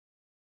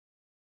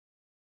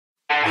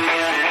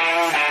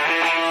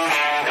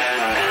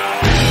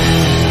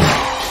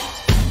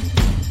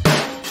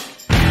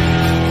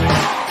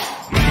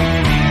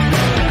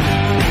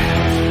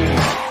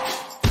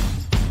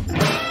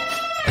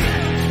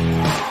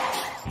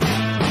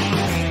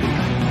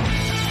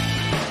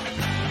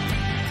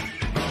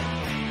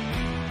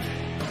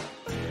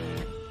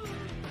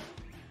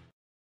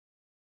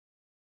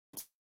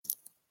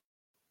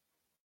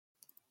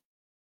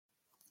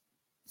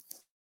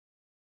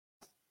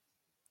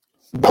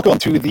Welcome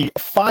to the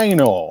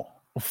final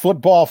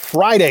Football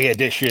Friday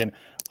edition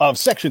of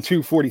Section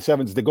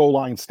 247's The Goal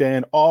Line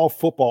Stand, all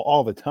football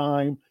all the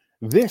time.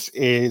 This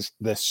is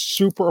the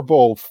Super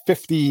Bowl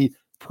 50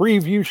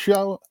 preview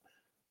show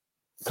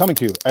coming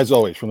to you, as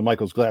always, from the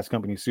Michael's Glass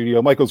Company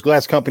studio. Michael's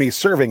Glass Company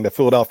serving the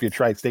Philadelphia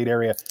tri-state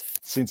area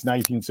since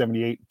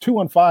 1978.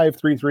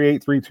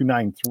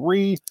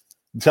 215-338-3293.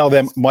 Tell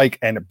them Mike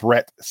and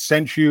Brett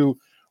sent you.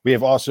 We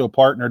have also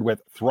partnered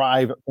with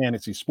Thrive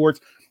Fantasy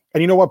Sports.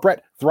 And you know what,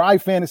 Brett?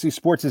 Thrive Fantasy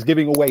Sports is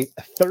giving away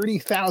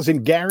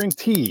 $30,000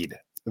 guaranteed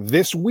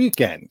this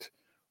weekend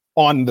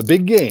on the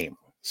big game.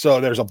 So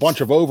there's a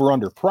bunch of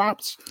over-under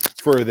props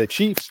for the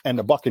Chiefs and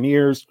the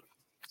Buccaneers.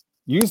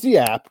 Use the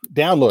app,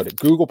 download it,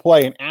 Google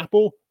Play and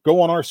Apple.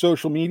 Go on our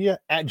social media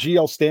at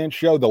GL Stan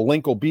Show. The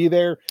link will be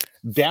there.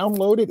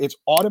 Download it. It's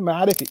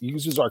automatic. It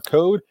uses our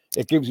code.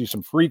 It gives you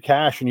some free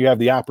cash, and you have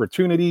the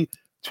opportunity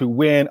to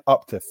win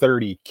up to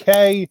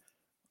 $30K.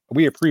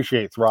 We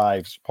appreciate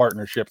Thrive's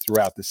partnership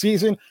throughout the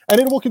season,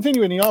 and it will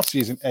continue in the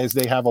offseason as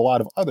they have a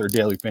lot of other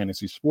daily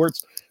fantasy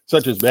sports,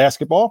 such as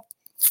basketball,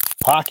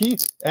 hockey,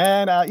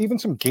 and even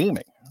some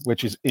gaming,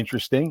 which is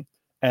interesting.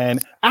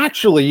 And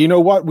actually, you know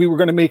what? We were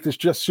going to make this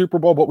just Super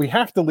Bowl, but we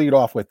have to lead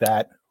off with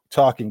that,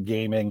 talking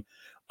gaming.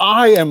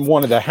 I am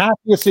one of the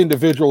happiest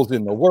individuals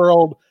in the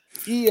world.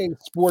 EA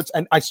Sports,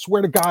 and I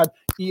swear to God,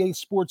 EA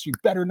Sports, you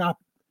better not,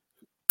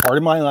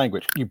 pardon my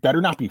language, you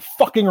better not be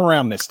fucking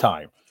around this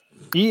time.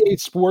 EA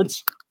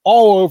Sports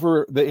all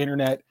over the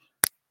internet.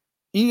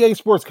 EA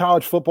Sports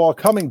College Football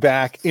coming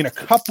back in a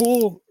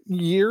couple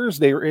years.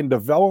 They are in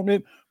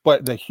development,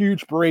 but the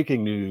huge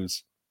breaking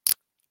news,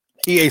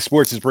 EA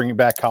Sports is bringing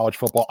back college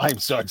football. I'm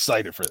so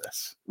excited for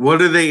this.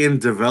 What are they in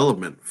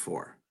development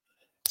for?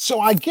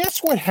 So I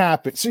guess what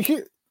happened, so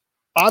here,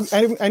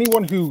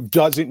 anyone who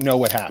doesn't know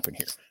what happened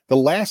here, the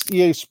last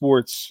EA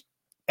Sports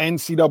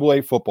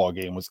NCAA football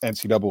game was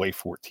NCAA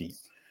 14.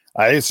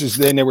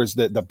 Then there was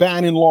the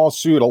Bannon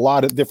lawsuit, a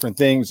lot of different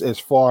things as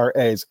far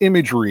as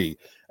imagery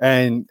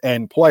and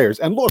players.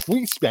 And look,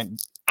 we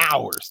spent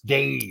hours,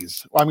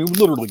 days. I mean,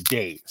 literally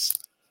days.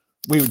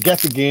 We would get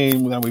the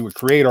game, then we would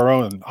create our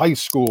own high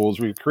schools,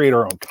 we would create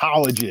our own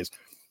colleges,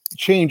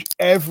 change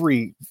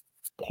every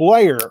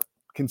player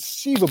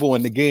conceivable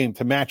in the game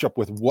to match up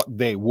with what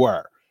they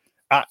were.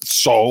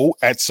 So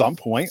at some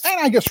point, and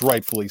I guess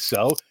rightfully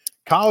so,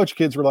 college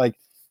kids were like,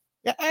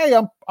 yeah, hey,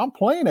 I'm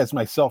playing as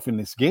myself in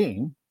this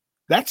game.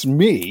 That's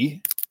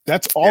me.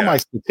 That's all my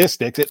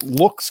statistics. It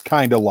looks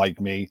kind of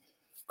like me.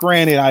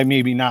 Granted, I'm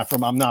not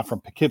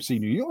from Poughkeepsie,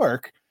 New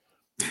York,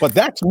 but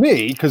that's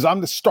me because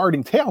I'm the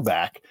starting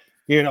tailback.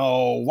 You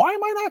know, why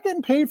am I not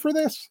getting paid for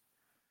this?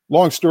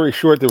 Long story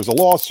short, there was a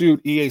lawsuit.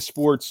 EA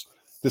Sports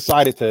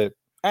decided to,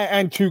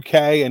 and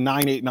 2K and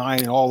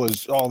 989 and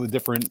all the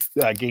different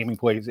gaming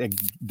plays and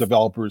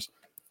developers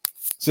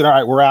said, all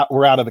right,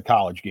 we're out of the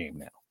college game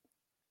now.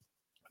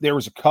 There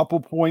was a couple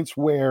points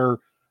where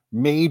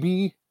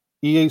maybe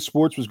EA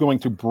Sports was going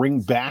to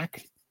bring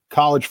back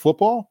college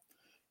football.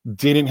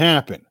 Didn't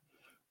happen.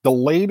 The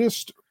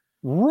latest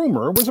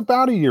rumor was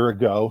about a year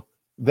ago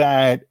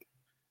that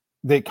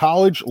the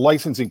College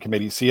Licensing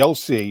Committee,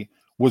 CLC,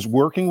 was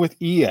working with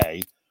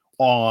EA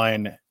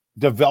on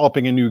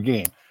developing a new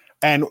game.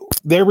 And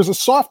there was a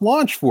soft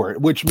launch for it,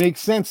 which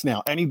makes sense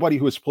now. Anybody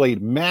who has played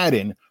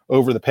Madden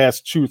over the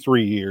past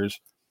 2-3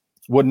 years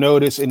would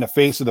notice in the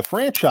face of the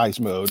franchise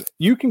mode,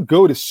 you can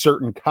go to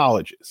certain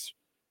colleges.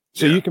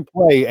 So you can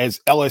play as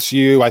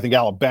LSU, I think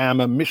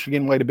Alabama,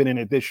 Michigan might have been in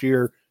it this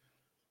year.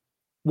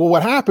 Well,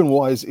 what happened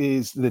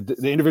is the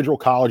individual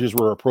colleges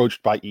were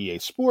approached by EA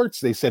Sports.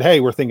 They said, hey,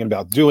 we're thinking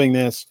about doing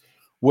this.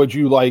 Would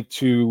you like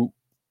to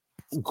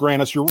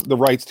grant us the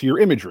rights to your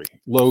imagery,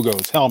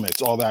 logos,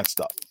 helmets, all that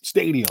stuff,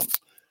 stadiums?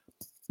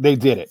 They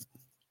did it.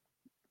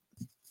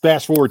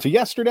 Fast forward to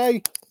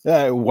yesterday.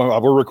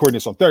 We're recording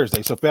this on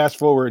Thursday. So fast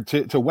forward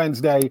to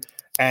Wednesday,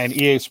 and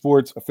EA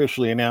Sports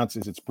officially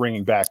announces it's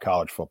bringing back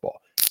college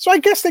football. So I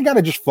guess they got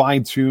to just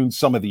fine tune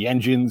some of the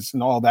engines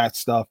and all that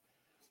stuff.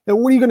 Now,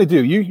 what are you going to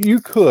do? You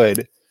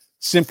could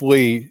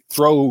simply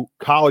throw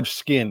college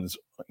skins,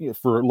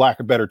 for lack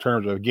of better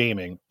terms of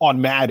gaming,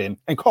 on Madden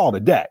and call it a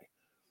day.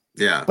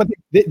 Yeah. But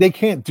they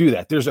can't do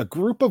that. There's a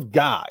group of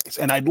guys,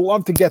 and I'd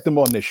love to get them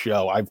on this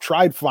show. I've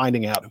tried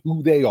finding out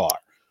who they are,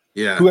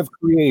 who have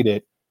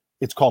created.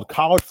 It's called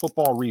College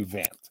Football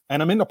Revamped.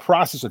 And I'm in the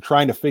process of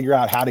trying to figure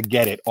out how to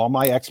get it on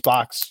my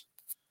Xbox.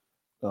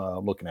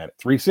 Looking at it,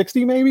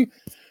 360 maybe,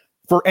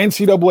 for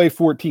NCAA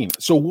 14.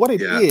 So what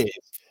it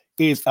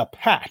is a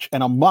patch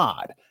and a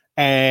mod.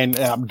 And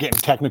I'm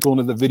getting technical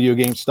into the video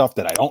game stuff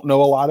that I don't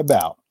know a lot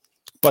about.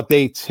 but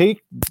they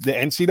take the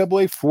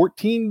NCAA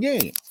 14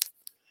 game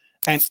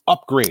and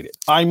upgrade it.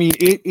 I mean,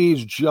 it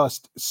is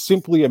just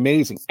simply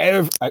amazing.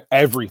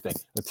 Everything.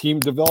 The team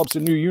develops a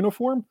new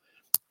uniform.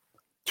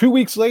 2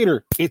 weeks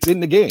later, it's in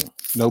the game.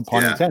 No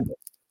pun intended.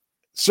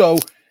 So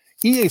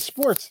EA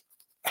Sports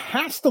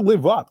has to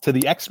live up to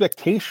the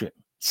expectation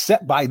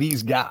set by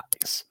these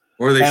guys.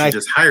 Or they should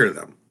just hire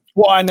them.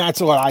 Well, and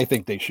that's what I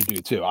think they should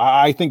do too.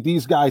 I think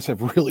these guys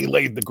have really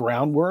laid the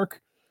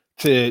groundwork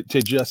to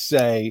just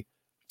say,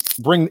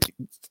 bring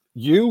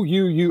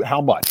you,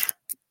 how much?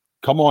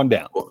 Come on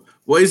down.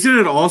 Well, isn't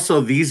it also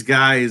these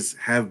guys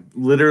have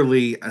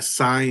literally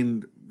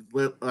assigned,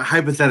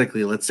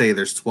 hypothetically, let's say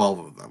there's 12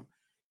 of them.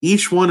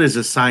 Each one is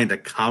assigned a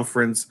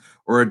conference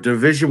or a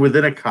division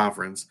within a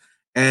conference,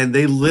 and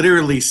they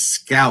literally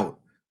scout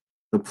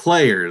the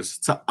players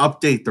to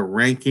update the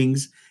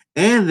rankings,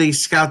 and they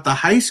scout the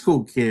high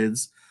school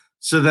kids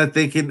so that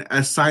they can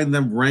assign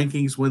them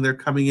rankings when they're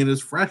coming in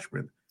as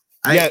freshmen.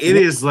 It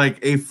is like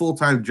a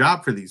full-time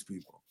job for these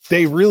people.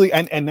 They really,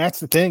 and that's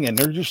the thing, and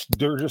they're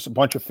just a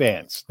bunch of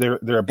fans.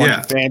 They're a bunch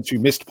of fans who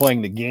missed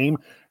playing the game.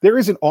 There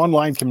is an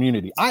online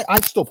community.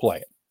 I still play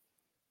it.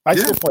 I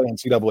still play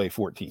NCAA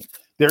 14.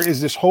 There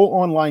is this whole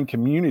online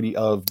community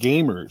of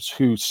gamers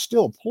who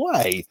still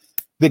play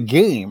the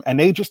game, and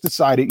they just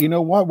decided, you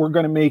know what, we're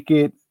going to make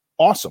it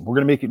awesome. We're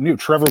going to make it new.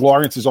 Trevor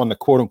Lawrence is on the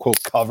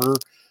quote-unquote cover.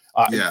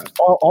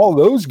 All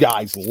those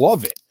guys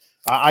love it.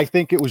 I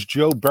think it was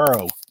Joe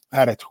Burrow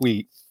had a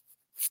tweet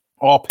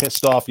all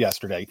pissed off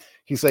yesterday.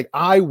 He's like,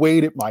 I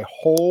waited my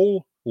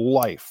whole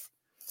life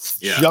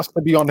just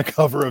to be on the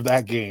cover of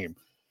that game.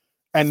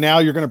 And now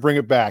you're going to bring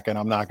it back, and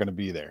I'm not going to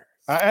be there.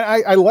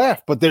 I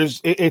laugh, but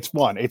it's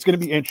fun. It's going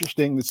to be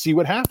interesting to see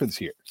what happens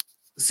here.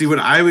 See, what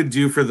I would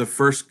do for the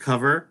first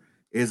cover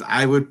is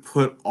I would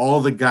put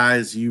all the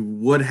guys you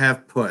would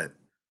have put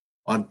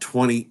on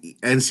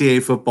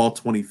NCAA football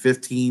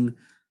 2015,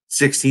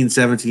 16,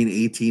 17,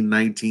 18,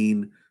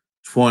 19,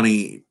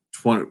 20.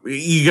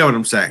 You get what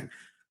I'm saying?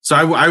 So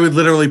I would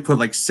literally put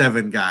like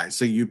 7 guys.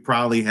 So you'd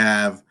probably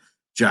have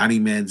Johnny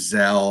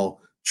Manziel,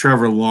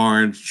 Trevor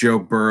Lawrence, Joe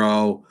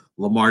Burrow,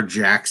 Lamar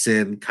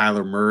Jackson,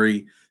 Kyler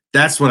Murray.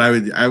 That's what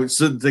I would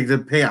so to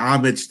pay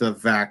homage to the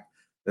fact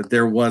that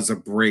there was a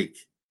break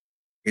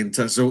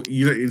so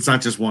it's not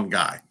just one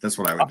guy. That's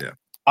what I would do.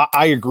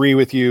 I agree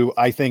with you.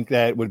 I think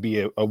that would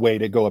be a way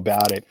to go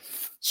about it.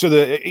 So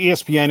the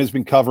ESPN has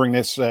been covering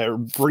this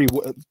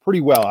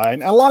pretty well,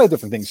 and a lot of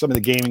different things. Some of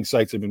the gaming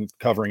sites have been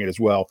covering it as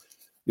well.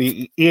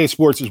 The EA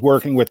Sports is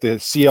working with the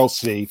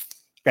CLC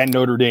and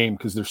Notre Dame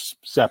because they're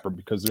separate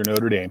because they're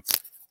Notre Dame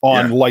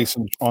on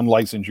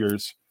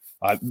licensures.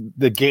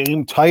 The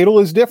game title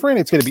is different.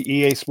 It's going to be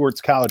EA Sports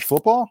College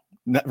Football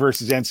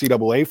versus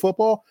NCAA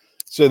football.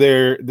 So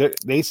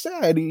they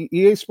said,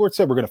 EA Sports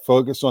said, we're going to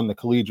focus on the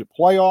collegiate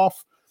playoff.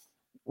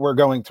 We're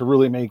going to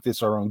really make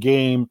this our own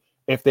game.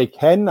 If they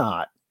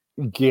cannot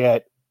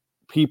get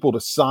people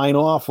to sign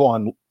off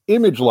on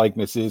image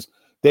likenesses,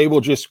 they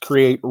will just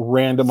create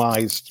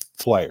randomized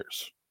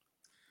players.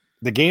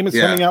 The game is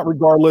coming out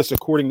regardless,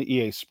 according to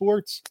EA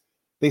Sports.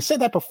 They said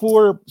that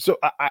before, so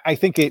I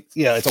think it's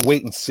a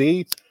wait and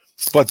see,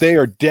 but they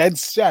are dead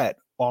set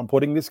on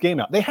putting this game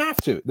out. They have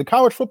to. The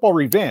college football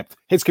revamped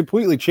has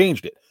completely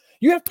changed it.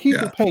 You have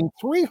people paying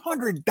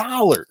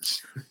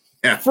 $300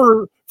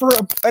 for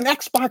an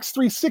Xbox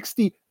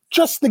 360,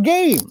 just the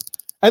game.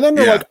 And then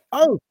they're like,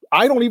 oh,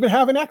 I don't even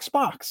have an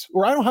Xbox,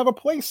 or I don't have a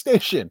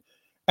PlayStation.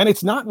 And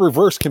it's not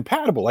reverse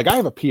compatible. Like, I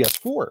have a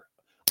PS4.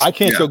 I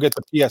can't go get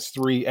the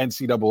PS3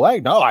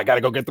 NCAA. No, I got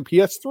to go get the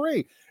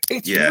PS3.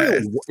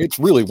 It's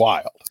really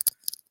wild.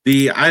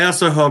 I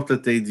also hope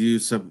that they do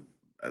some.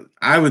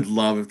 I would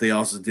love if they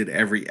also did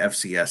every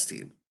FCS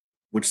team,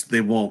 which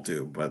they won't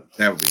do, but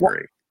that would be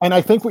great. And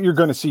I think what you're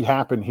going to see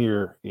happen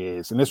here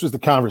is, and this was the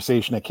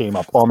conversation that came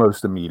up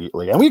almost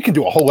immediately, and we can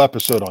do a whole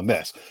episode on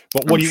this,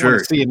 but what do you want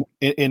to see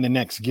in the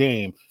next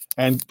game?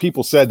 And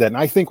people said that, and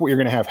I think what you're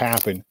going to have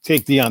happen,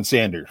 take Deion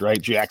Sanders,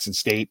 right? Jackson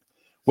State.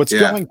 What's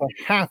going to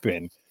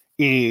happen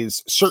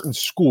is certain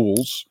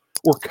schools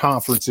or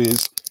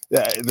conferences,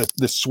 the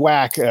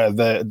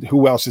SWAC,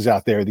 who else is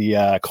out there?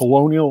 The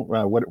Colonial,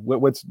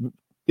 CAA.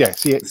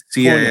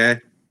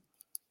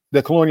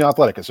 The Colonial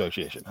Athletic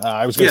Association.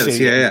 I was going to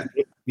say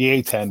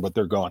the A10, but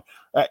they're gone.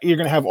 You're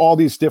going to have all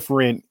these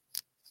different,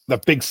 the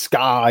Big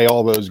Sky,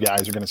 all those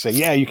guys are going to say,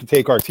 yeah, you can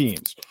take our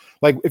teams.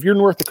 Like, if you're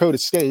North Dakota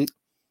State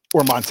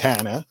or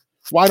Montana,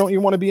 why don't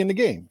you want to be in the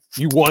game?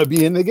 You want to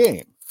be in the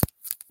game.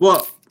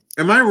 Well,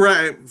 am I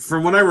right?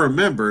 From what I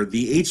remember,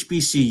 the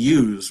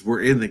HBCUs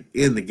were in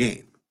the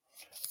game.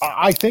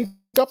 I think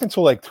up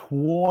until like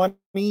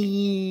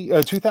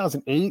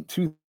 2008,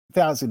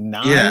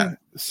 2009,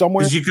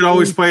 somewhere. Because you could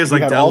always play as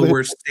like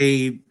Delaware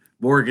State,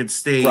 Morgan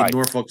State,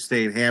 Norfolk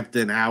State,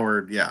 Hampton,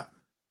 Howard. Yeah.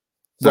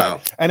 So,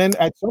 right. And then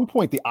at some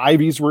point, the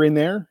Ivies were in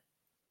there.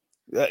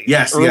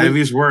 Yes, the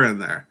Ivies were in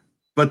there,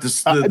 but the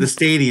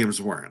stadiums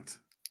weren't.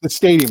 The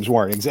stadiums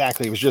weren't,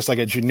 exactly. It was just like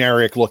a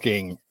generic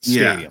looking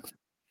stadium.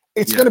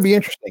 It's going to be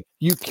interesting.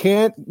 You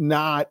can't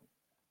not.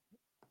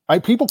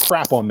 People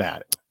crap on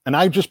Madden. and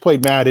I just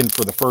played Madden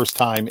for the first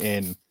time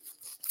in,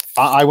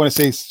 I want to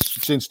say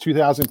since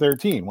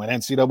 2013 when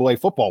NCAA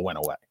football went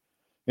away.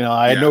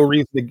 I had no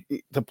reason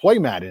to play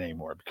Madden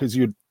anymore because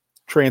you'd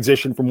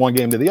transition from one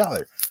game to the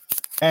other.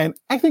 And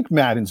I think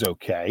Madden's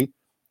okay.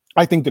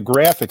 I think the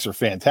graphics are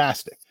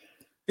fantastic.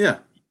 Yeah.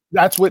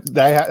 That's what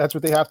they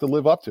have to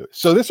live up to.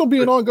 So this will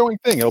be an ongoing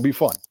thing. It'll be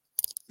fun.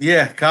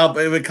 Yeah,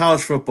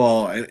 college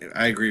football,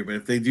 I agree. But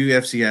if they do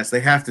FCS,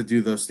 they have to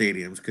do those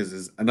stadiums because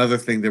there's another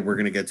thing that we're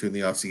going to get to in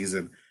the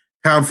offseason.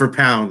 Pound for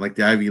pound, like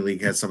the Ivy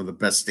League has some of the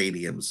best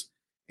stadiums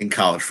in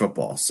college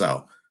football.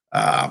 So,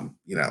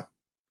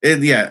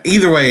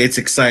 either way, it's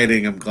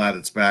exciting. I'm glad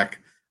it's back.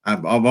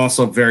 I'm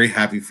also very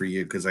happy for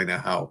you because I know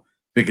how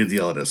big a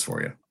deal it is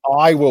for you.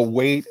 I will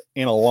wait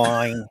in a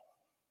line,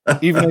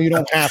 even though you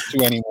don't have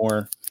to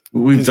anymore.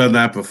 We've done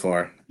that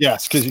before.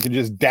 Yes, because you can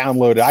just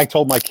download it. I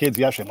told my kids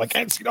yesterday, I'm like,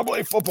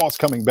 NCAA football's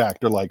coming back.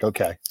 They're like,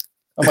 okay.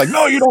 I'm like,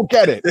 no, you don't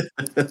get it.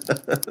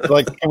 They're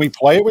like, can we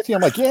play it with you?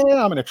 I'm like,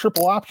 yeah, I'm in a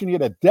triple option. You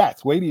get a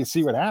death. Wait till you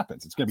see what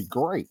happens. It's going to be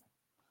great.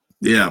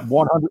 Yeah.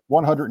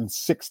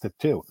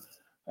 106-2.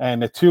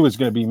 And the 2 is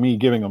going to be me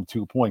giving them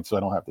 2 points so I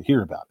don't have to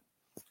hear about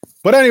it.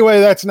 But anyway,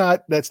 that's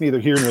neither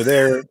here nor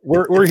there.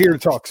 We're here to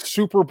talk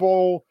Super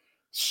Bowl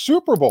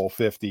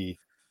 50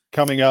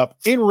 coming up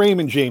in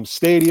Raymond James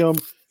Stadium.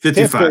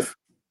 55,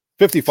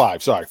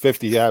 sorry,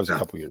 50. Yeah, that was a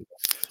couple years ago.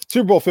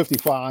 Super Bowl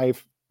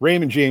 55,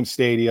 Raymond James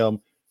Stadium.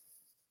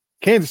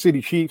 Kansas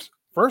City Chiefs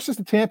versus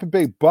the Tampa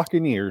Bay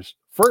Buccaneers.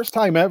 First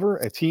time ever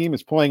a team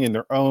is playing in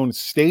their own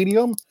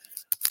stadium,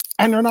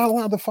 and they're not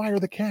allowed to fire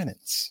the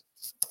cannons.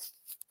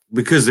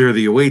 Because they're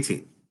the away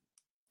team.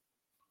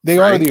 They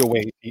are the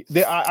away team.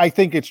 I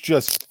think it's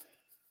just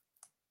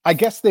 – I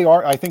guess they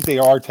are – I think they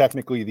are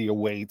technically the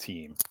away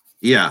team.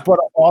 Yeah. But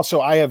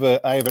also I have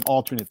an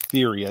alternate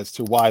theory as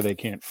to why they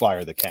can't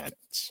fire the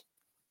cannons.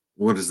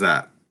 What is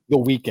that? The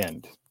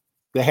weekend,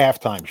 the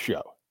halftime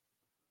show.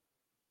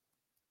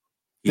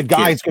 The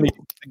guy's gonna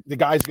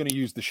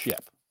use the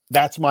ship.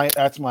 That's my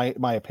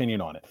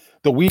opinion on it.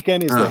 The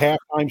weekend is the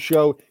halftime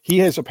show. He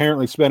has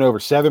apparently spent over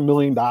 $7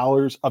 million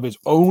of his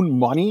own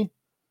money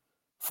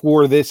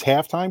for this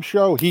halftime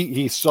show.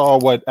 He saw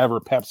whatever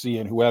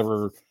Pepsi and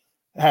whoever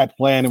had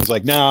planned and was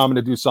like, "No, I'm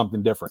going to do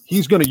something different."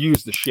 He's going to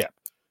use the ship,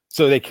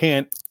 so they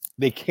can't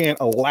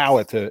allow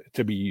it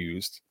to be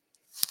used.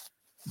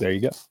 There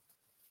you go.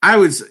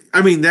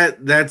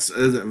 That's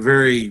a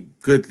very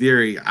good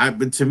theory.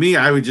 But to me,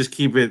 I would just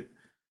keep it.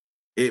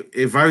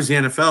 If I was the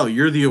NFL,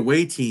 you're the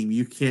away team.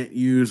 You can't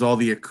use all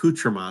the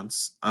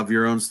accoutrements of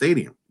your own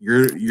stadium.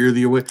 You're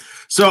the away.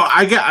 So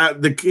I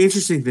get the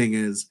interesting thing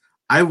is,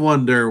 I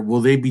wonder,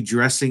 will they be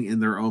dressing in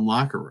their own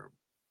locker room?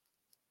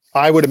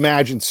 I would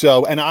imagine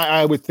so, and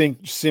I would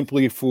think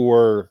simply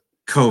for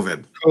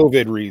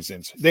COVID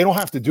reasons, they don't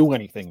have to do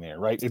anything there,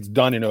 right? It's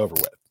done and over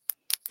with.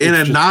 In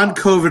a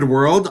non-COVID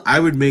world, I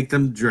would make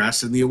them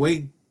dress in the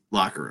away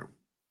locker room.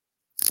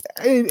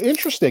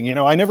 Interesting.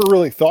 I never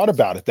really thought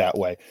about it that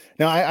way.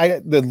 Now,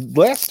 the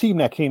last team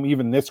that came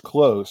even this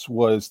close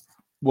was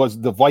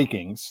the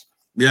Vikings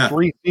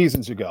 3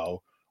 seasons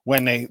ago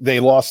when they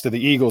lost to the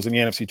Eagles in the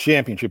NFC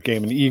Championship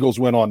game, and the Eagles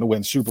went on to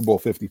win Super Bowl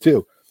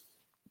 52.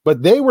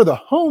 But they were the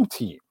home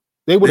team.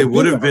 They would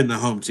have been the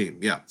home team,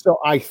 yeah. So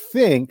I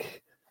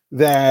think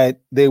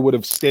that they would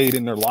have stayed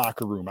in their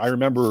locker room. I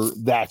remember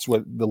that's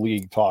what the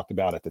league talked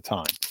about at the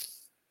time.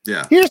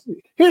 Yeah.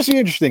 Here's the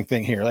interesting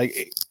thing here.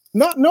 Like,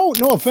 no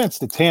offense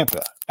to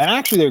Tampa, and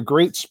actually they're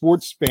great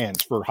sports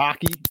fans for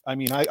hockey. I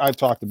mean, I've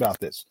talked about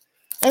this,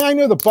 and I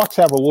know the Bucks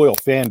have a loyal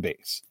fan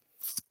base,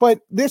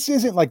 but this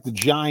isn't like the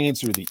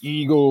Giants or the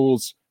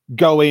Eagles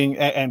going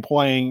and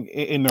playing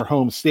in their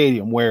home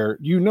stadium where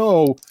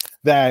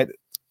that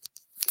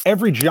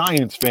every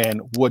Giants fan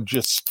would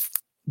just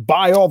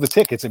buy all the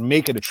tickets and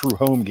make it a true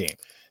home game.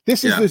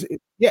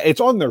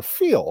 It's on their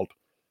field,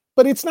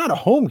 but it's not a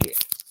home game.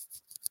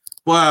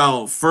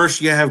 Well, first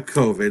you have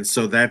COVID,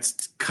 so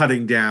that's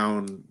cutting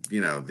down,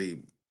 the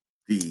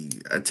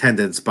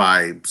attendance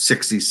by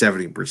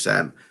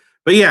 60-70%.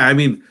 But yeah, I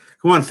mean,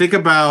 come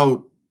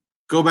on,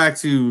 go back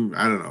to,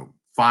 I don't know,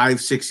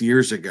 5-6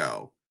 years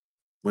ago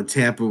when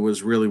Tampa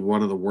was really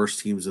one of the worst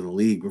teams in the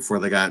league before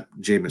they got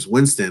Jameis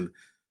Winston.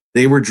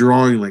 They were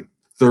drawing like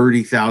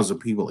 30,000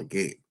 people a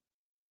game.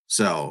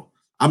 So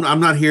I'm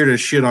not here to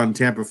shit on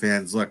Tampa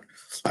fans. Look,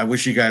 I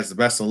wish you guys the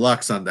best of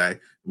luck Sunday.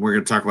 We're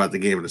going to talk about the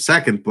game in a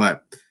second,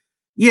 but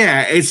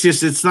yeah,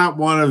 it's not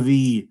one of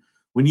the,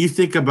 when you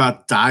think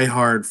about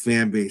diehard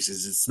fan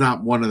bases, it's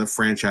not one of the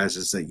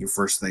franchises that you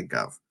first think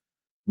of.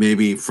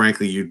 Maybe,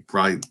 frankly, you'd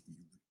probably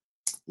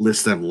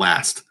list them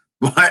last,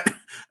 but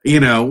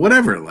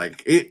whatever.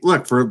 Like,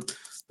 look, for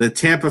the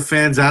Tampa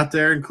fans out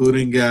there,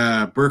 including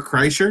Bert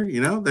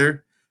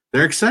Kreischer,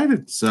 they're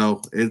excited.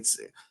 So it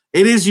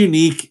is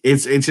unique.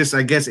 It's just,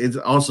 I guess it's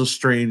also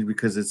strange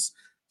because it's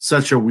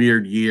such a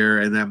weird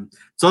year, and then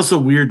it's also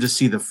weird to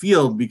see the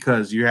field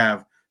because you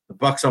have the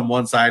Bucks on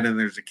one side and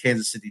there's a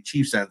Kansas City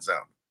Chiefs end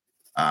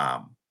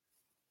zone.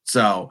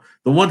 So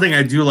the one thing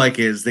I do like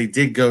is they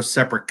did go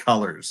separate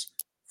colors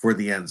for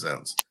the end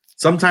zones.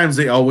 Sometimes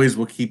they always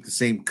will keep the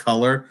same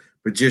color,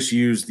 but just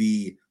use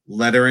the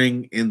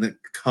lettering in the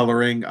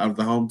coloring of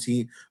the home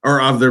team or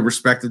of their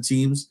respective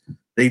teams.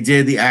 They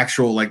did the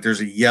actual, like,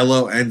 there's a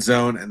yellow end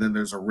zone and then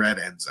there's a red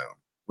end zone,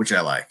 which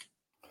I like.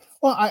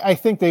 Well, I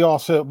think they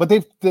also, but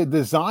the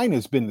design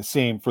has been the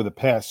same for the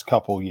past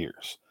couple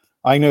years.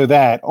 I know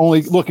that.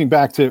 Only looking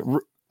back to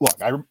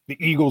the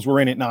Eagles were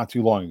in it not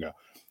too long ago,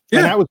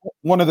 and that was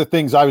one of the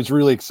things I was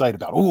really excited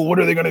about. Oh, what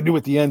are they going to do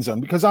with the end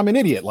zone? Because I'm an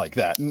idiot like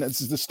that, and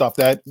this is the stuff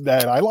that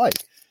I like.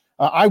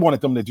 I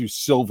wanted them to do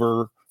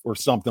silver or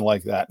something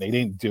like that, and they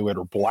didn't do it,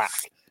 or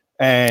black.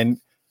 And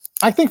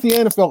I think the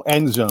NFL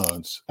end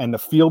zones and the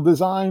field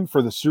design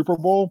for the Super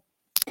Bowl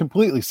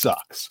completely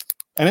sucks.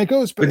 And it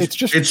goes, but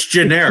it's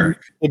generic.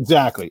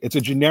 Exactly. It's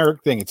a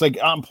generic thing. It's like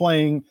I'm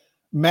playing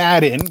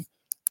Madden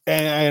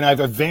and I've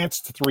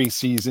advanced 3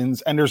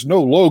 seasons and there's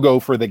no logo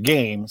for the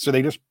game. So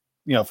they just,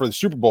 for the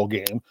Super Bowl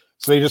game.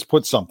 So they just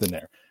put something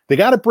there. They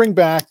got to bring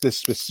back the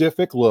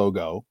specific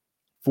logo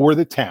for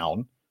the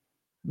town.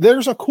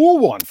 There's a cool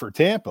one for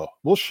Tampa.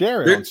 We'll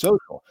share it on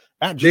social.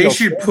 They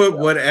should put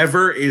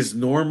whatever is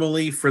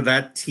normally for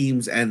that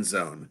team's end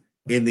zone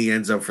in the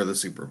end zone for the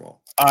Super Bowl.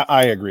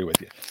 I agree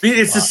with you.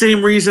 It's the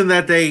same reason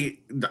that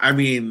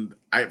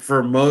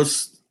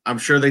I'm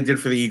sure they did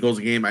for the Eagles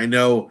game. I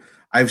know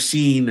I've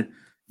seen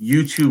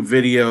YouTube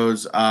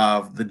videos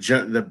of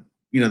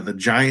the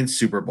Giants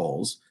Super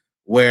Bowls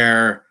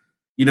where,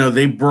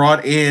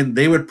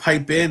 they would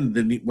pipe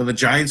in when the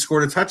Giants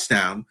scored a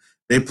touchdown,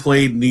 they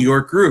played New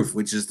York Groove,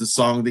 which is the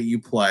song that you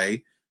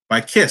play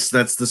by Kiss.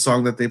 That's the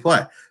song that they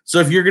play. So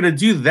if you're going to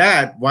do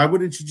that, why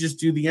wouldn't you just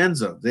do the end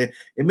zone? It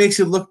makes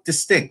it look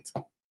distinct.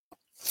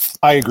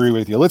 I agree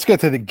with you. Let's get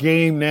to the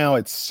game now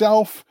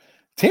itself.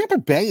 Tampa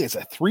Bay is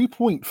a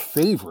 3-point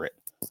favorite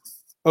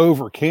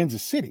over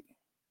Kansas City.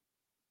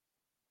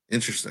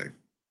 Interesting.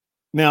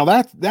 Now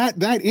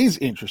that is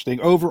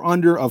interesting. Over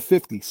under of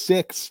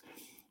 56,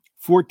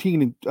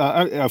 14 and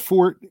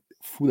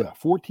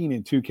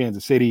 2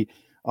 Kansas City,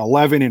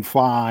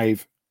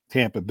 11-5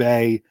 Tampa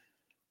Bay.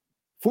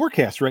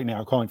 Forecast right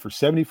now calling for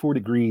 74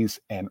 degrees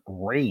and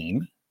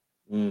rain,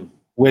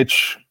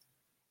 which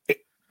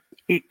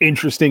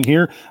interesting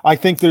here. I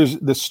think there's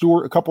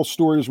a couple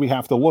stories we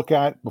have to look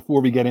at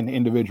before we get into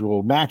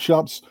individual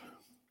matchups.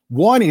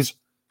 One is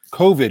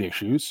COVID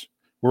issues.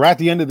 We're at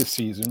the end of the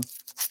season.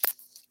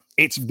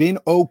 It's been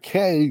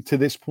okay to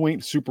this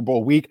point, Super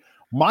Bowl week,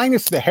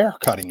 minus the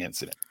haircutting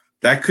incident.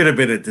 That could have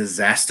been a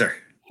disaster.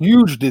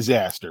 Huge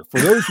disaster. For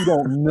those who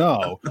don't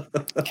know,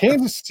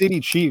 Kansas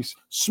City Chiefs,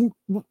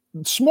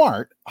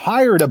 smart,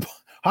 hired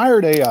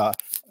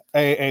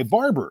a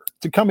barber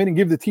to come in and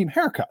give the team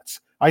haircuts.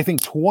 I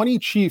think 20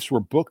 Chiefs were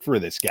booked for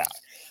this guy.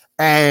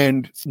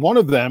 And one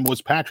of them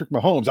was Patrick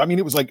Mahomes. I mean,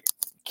 it was like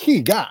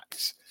key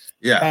guys.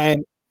 Yeah.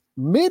 And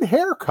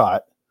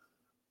mid-haircut,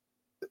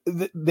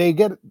 they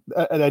get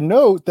a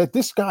note that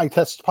this guy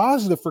tests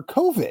positive for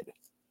COVID.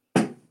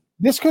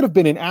 This could have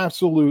been an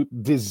absolute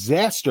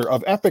disaster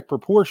of epic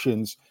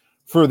proportions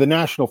for the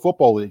National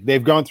Football League.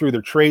 They've gone through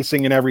their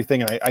tracing and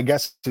everything, and I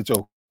guess it's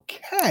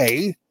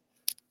okay,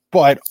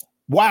 but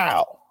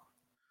wow.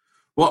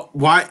 Well,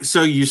 why?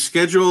 So you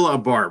schedule a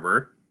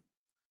barber,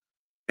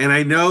 and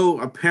I know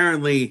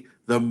apparently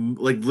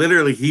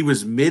literally he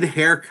was mid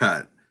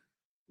haircut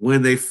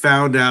when they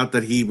found out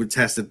that he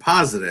tested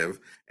positive,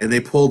 and they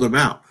pulled him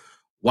out.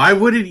 Why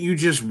wouldn't you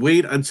just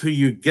wait until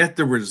you get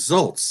the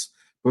results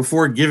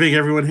before giving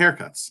everyone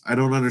haircuts? I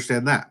don't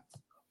understand that.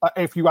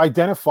 If you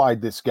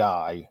identified this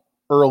guy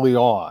early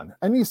on,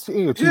 and he's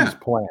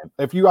planned.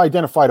 If you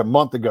identified a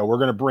month ago, we're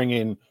going to bring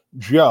in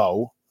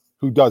Joe,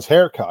 who does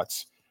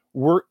haircuts.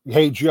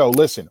 Hey, Joe,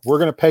 listen, we're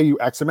going to pay you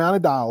X amount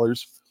of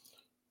dollars.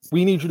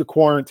 We need you to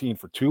quarantine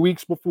for 2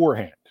 weeks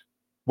beforehand.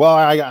 Well,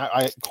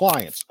 I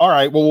clients. All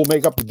right, well, we'll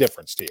make up the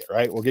difference to you,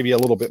 right? We'll give you a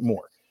little bit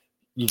more.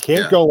 You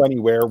can't go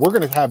anywhere. We're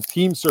going to have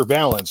team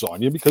surveillance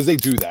on you because they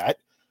do that,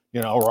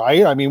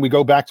 right? I mean, we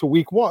go back to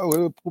week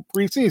 1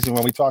 preseason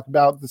when we talk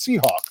about the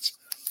Seahawks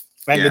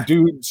and the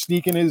dude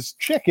sneaking his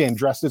chick in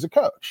dressed as a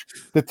coach.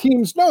 The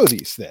teams know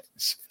these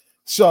things.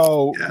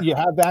 So you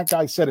have that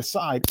guy set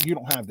aside. You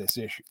don't have this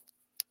issue.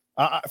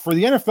 For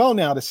the NFL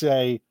now to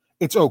say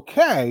it's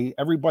okay,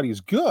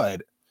 everybody's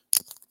good.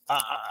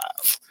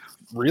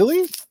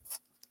 Really?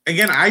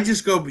 Again, I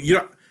just go,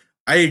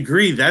 I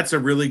agree. That's a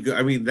really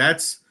good,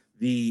 that's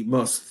the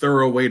most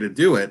thorough way to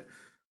do it.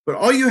 But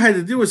all you had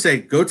to do was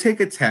say, go take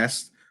a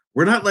test.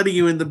 We're not letting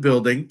you in the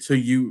building till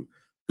you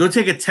go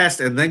take a test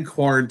and then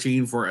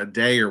quarantine for a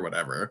day or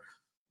whatever.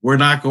 We're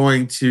not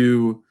going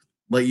to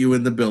let you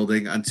in the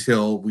building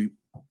until we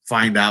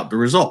find out the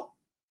result.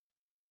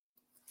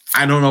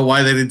 I don't know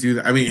why they didn't do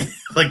that. I mean,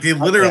 they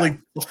literally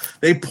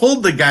they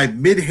pulled the guy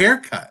mid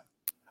haircut.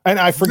 And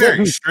I forget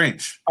who's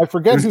strange. I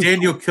forget who's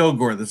Daniel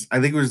Kilgore. I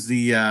think it was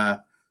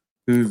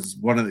who's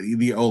one of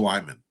the O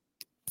linemen.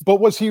 But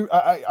was he?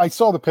 I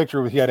saw the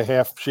picture where he had a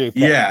half shaved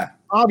head. Yeah,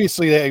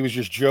 obviously he was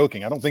just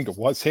joking. I don't think it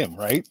was him,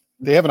 right?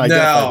 They haven't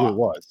identified who it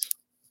was.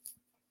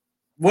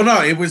 Well,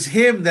 no, it was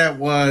him that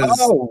was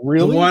Oh, the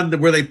really? one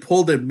where they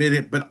pulled it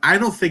mid, but I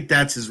don't think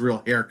that's his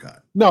real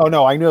haircut.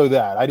 No, I know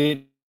that. I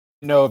didn't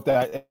know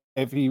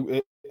if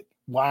he.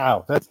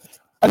 Wow, that's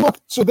and look.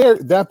 So there,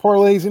 that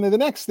parlays into the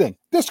next thing.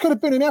 This could have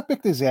been an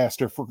epic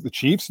disaster for the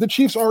Chiefs. The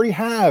Chiefs already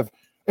have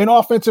an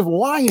offensive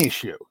line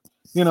issue.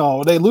 They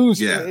lose.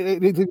 Yeah.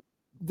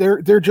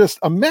 They're just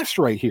a mess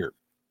right here.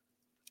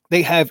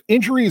 They have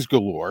injuries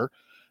galore.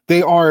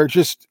 They are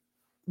just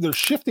they're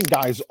shifting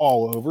guys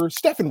all over.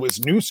 Stefan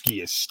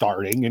Wisniewski is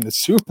starting in the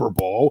Super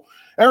Bowl.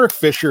 Eric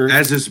Fisher,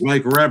 As is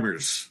Mike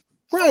Remmers.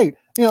 right?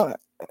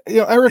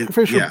 Eric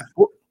Fisher Yeah.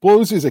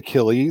 blows his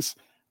Achilles.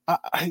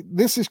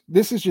 This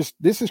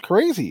is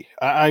crazy.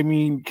 I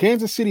mean,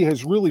 Kansas City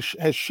has really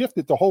has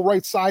shifted the whole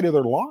right side of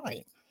their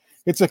line.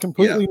 It's a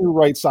completely new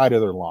right side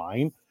of their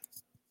line.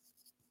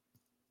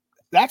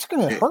 That's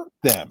going to hurt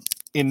them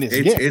in this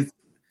game.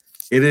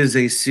 It is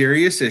a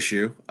serious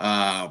issue.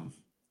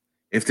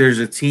 If there's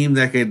a team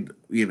that could,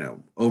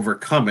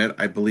 overcome it,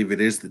 I believe it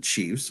is the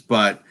Chiefs.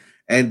 But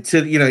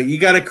you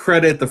got to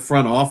credit the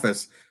front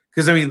office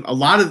because I mean,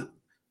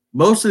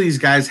 most of these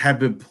guys have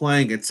been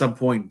playing at some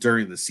point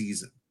during the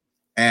season,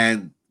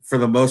 and for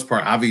the most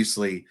part,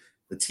 obviously,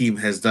 the team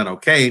has done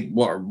okay,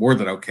 more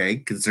than okay,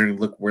 considering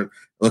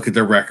look at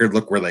their record,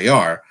 look where they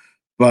are.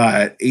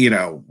 But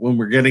when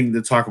we're getting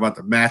to talk about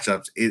the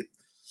matchups, it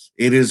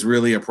is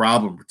really a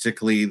problem,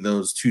 particularly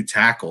those two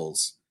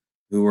tackles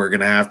who are going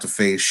to have to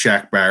face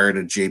Shaq Barrett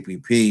and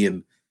JPP.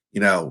 And,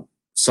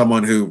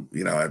 someone who,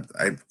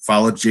 I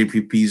followed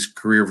JPP's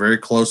career very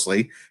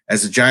closely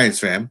as a Giants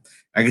fan.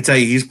 I can tell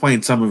you he's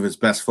playing some of his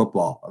best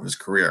football of his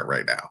career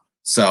right now.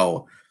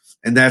 So,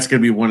 and that's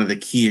going to be one of the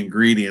key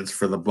ingredients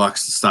for the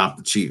Bucs to stop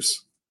the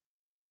Chiefs.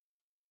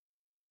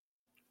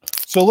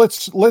 So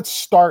let's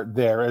start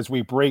there as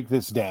we break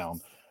this down.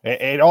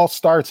 It all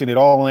starts and it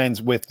all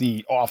ends with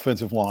the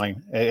offensive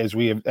line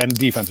and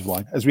defensive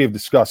line, as we have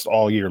discussed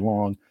all year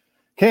long.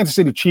 Kansas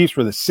City Chiefs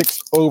were the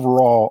 6th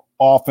overall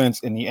offense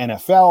in the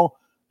NFL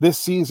this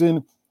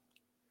season.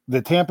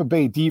 The Tampa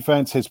Bay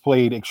defense has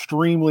played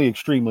extremely,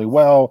 extremely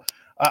well.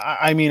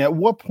 I mean, at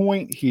what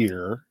point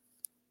here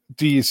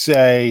do you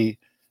say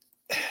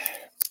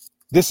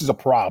this is a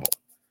problem?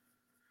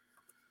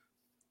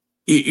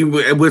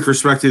 With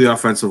respect to the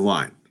offensive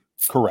line.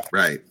 Correct.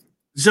 Right.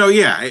 So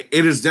yeah,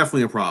 it is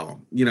definitely a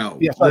problem.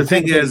 The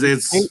thing is,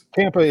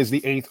 Tampa is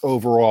the 8th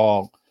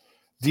overall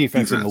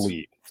defense in the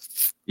league.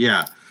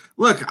 Yeah.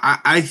 Look,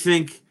 I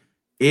think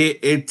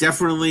it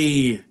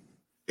definitely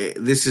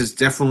this is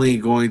definitely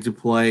going to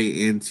play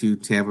into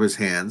Tampa's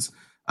hands.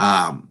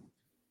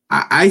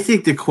 I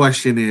think the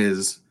question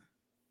is,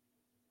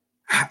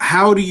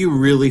 how do you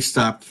really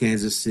stop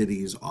Kansas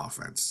City's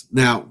offense?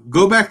 Now,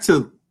 go back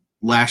to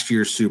last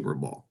year's Super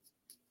Bowl.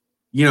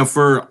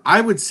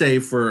 I would say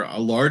for a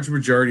large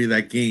majority of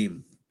that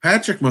game,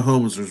 Patrick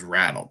Mahomes was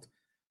rattled.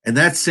 And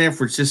that San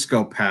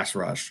Francisco pass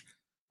rush,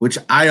 which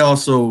I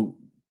also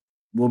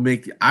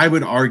I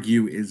would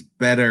argue is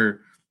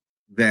better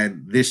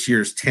than this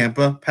year's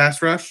Tampa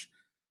pass rush.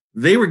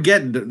 They were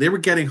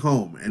getting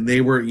home and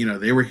they were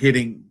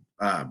hitting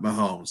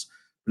Mahomes.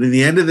 But in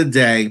the end of the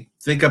day,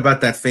 think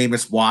about that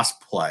famous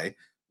wasp play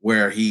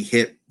where he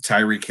hit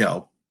Tyreek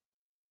Hill.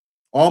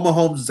 All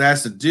Mahomes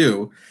has to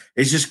do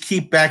is just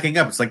keep backing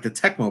up. It's like the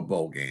Tecmo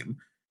Bowl game.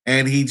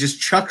 And he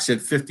just chucks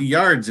it 50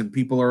 yards and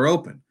people are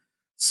open.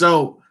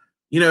 So,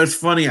 it's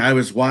funny. I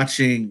was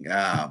watching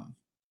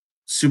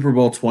Super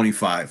Bowl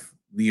 25,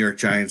 New York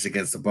Giants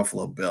against the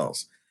Buffalo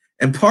Bills.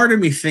 And part of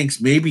me thinks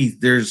maybe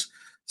there's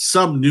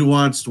some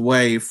nuanced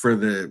way for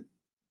the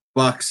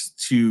Bucs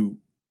to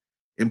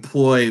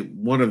employ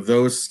one of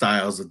those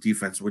styles of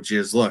defense, which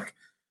is, look,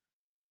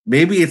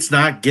 maybe it's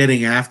not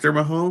getting after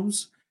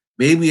Mahomes.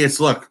 Maybe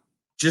it's,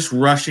 just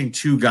rushing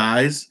two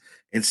guys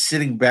and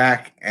sitting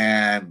back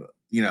and,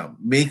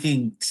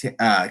 making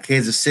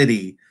Kansas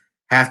City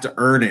have to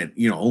earn it,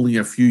 only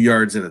a few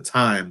yards at a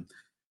time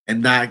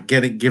and not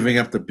giving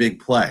up the big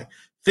play.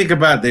 Think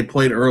about it. They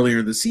played earlier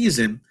in the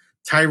season.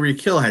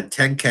 Tyreek Hill had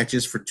 10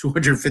 catches for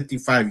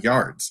 255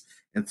 yards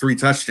and 3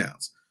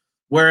 touchdowns.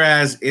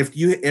 Whereas if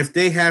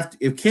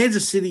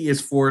Kansas City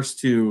is forced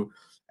to,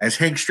 as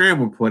Hank Stram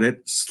would put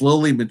it,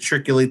 slowly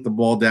matriculate the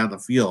ball down the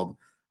field,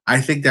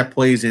 I think that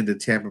plays into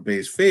Tampa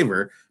Bay's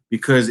favor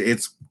because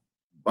it's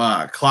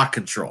clock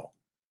control.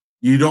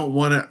 I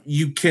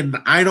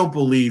don't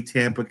believe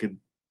Tampa can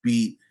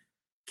beat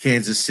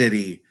Kansas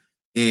City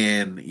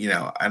in,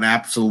 an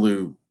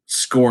absolute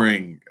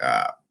scoring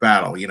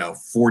battle,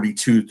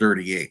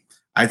 42-38.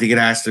 I think it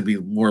has to be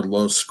more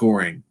low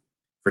scoring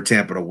for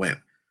Tampa to win.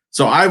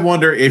 So I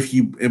wonder if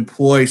you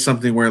employ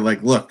something where,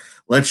 look,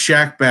 let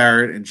Shaq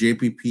Barrett and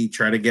JPP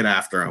try to get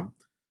after him.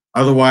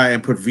 Otherwise,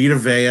 and put Vita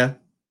Vea,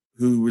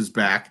 who was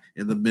back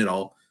in the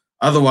middle.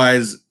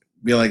 Otherwise,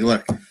 be like,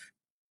 look,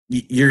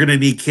 you're going to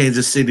need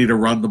Kansas City to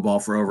run the ball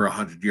for over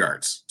 100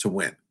 yards to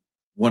win.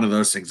 One of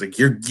those things.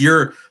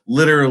 You're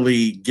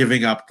literally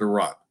giving up the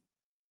run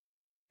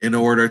in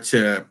order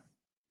to,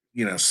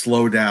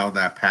 slow down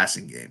that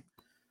passing game.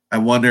 I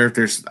wonder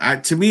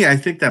if to me, I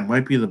think that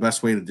might be the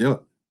best way to do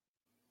it.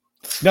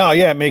 No,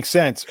 yeah, it makes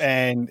sense.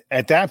 And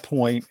at that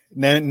point,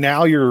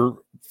 now you're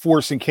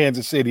forcing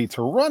Kansas City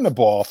to run the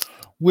ball,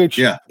 which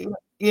Yeah,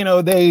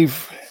 they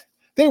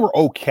were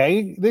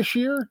okay this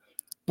year,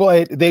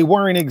 but they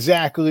weren't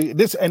exactly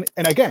this. And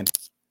again,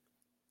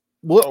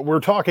 we're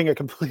talking a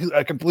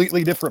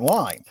completely different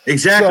line.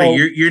 exactly.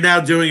 So You're now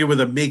doing it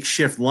with a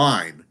makeshift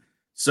line.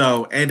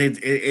 So and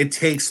it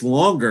takes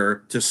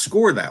longer to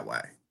score that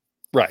way.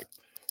 right.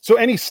 So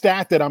any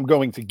stat that I'm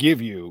going to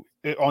give you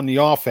on the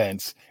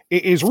offense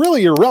is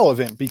really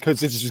irrelevant because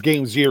this is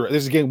game zero.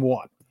 This is game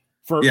one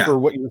Yeah. for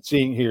what you're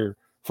seeing here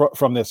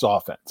from this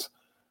offense.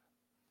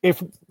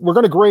 If we're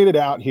going to grade it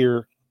out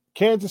here,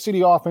 Kansas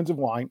City offensive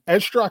line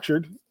as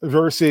structured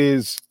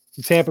versus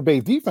Tampa Bay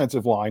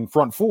defensive line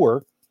front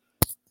four,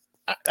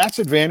 that's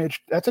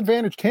advantage. That's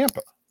advantage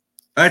Tampa.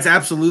 That's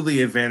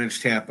absolutely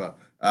advantage Tampa.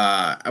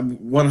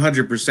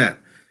 100%.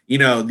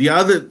 The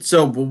other,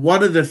 so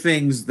one of the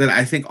things that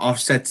I think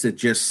offsets it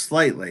just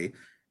slightly,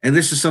 and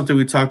this is something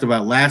we talked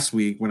about last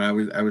week when I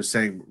was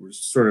saying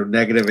sort of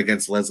negative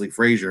against Leslie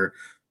Frazier.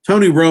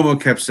 Tony Romo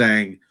kept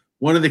saying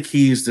one of the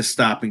keys to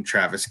stopping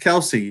Travis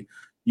Kelce,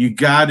 you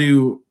got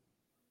to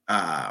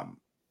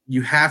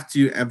you have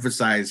to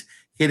emphasize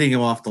hitting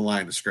him off the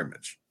line of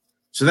scrimmage.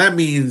 So that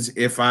means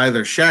if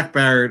either Shaq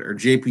Barrett or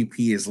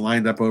JPP is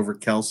lined up over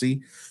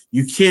Kelsey,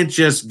 you can't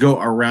just go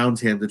around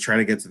him to try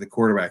to get to the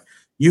quarterback.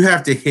 You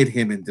have to hit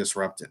him and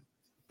disrupt him.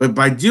 But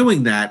by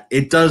doing that,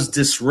 it does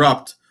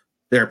disrupt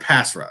their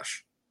pass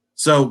rush.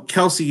 So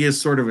Kelsey is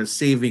sort of a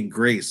saving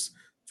grace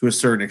to a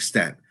certain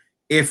extent,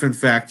 if in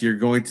fact you're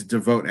going to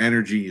devote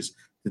energies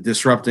to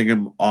disrupting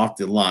him off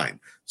the line.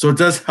 So it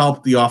does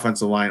help the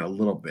offensive line a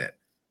little bit.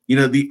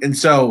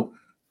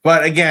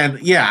 But again,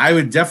 yeah, I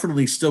would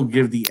definitely still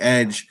give the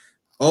edge.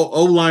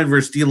 O line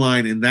versus D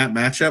line in that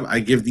matchup, I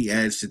give the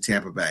edge to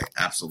Tampa Bay.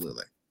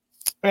 Absolutely.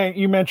 And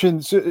you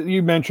mentioned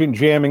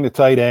jamming the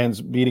tight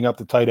ends, beating up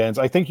the tight ends.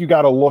 I think you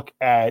got to look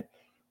at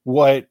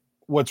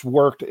what's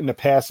worked in the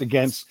past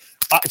against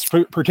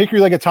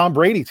particularly like a Tom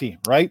Brady team,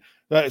 right?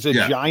 It's a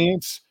Yeah.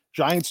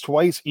 Giants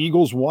twice,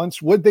 Eagles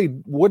once. What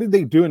did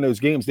they do in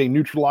those games? They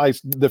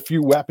neutralized the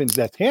few weapons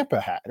that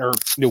Tampa had, or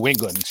New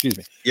England, excuse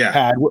me, Yeah.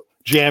 had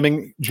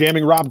jamming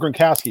Rob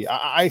Gronkowski.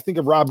 I think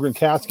of Rob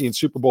Gronkowski in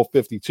Super Bowl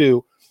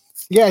 52.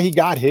 Yeah, he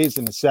got his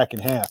in the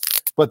second half,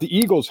 but the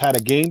Eagles had a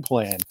game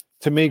plan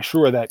to make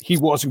sure that he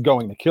wasn't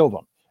going to kill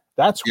them.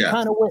 That's Yeah.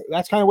 kind of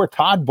where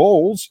Todd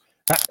Bowles.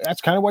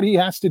 That's kind of what he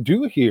has to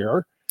do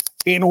here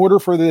in order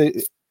for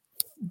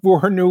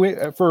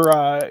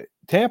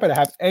Tampa to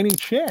have any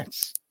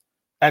chance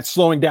at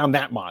slowing down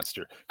that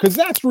monster, because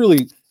that's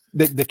really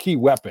the key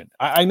weapon.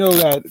 I know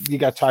that you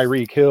got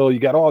Tyreek Hill, you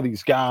got all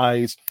these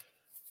guys.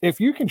 If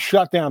you can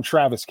shut down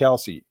Travis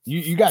Kelce,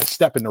 you got to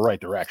step in the right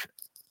direction.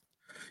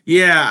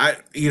 Yeah,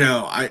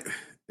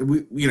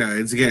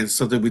 it's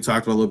something we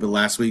talked about a little bit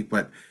last week,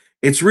 but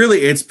it's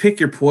pick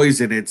your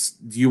poison. It's,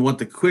 do you want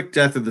the quick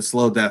death or the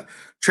slow death?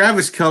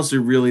 Travis Kelsey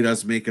really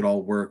does make it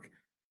all work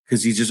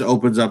because he just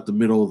opens up the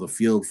middle of the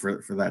field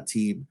for that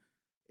team.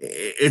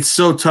 It's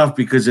so tough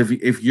because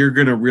if you're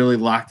gonna really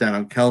lock down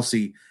on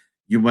Kelsey,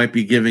 you might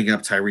be giving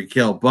up Tyreek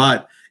Hill.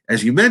 But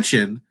as you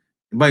mentioned,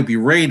 it might be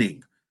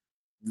raining.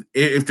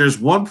 If there's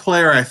one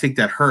player I think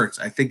that hurts,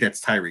 I think that's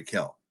Tyreek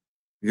Hill.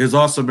 Because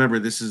also remember,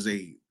 this is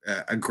a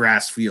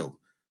grass field,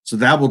 so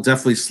that will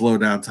definitely slow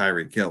down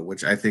Tyreek Hill,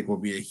 which I think will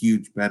be a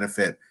huge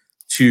benefit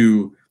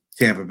to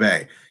Tampa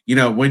Bay.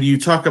 When you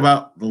talk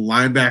about the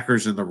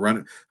linebackers and the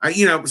run,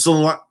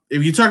 so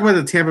if you talk about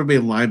the Tampa Bay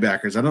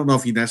linebackers, I don't know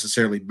if you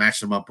necessarily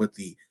match them up with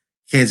the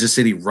Kansas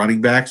City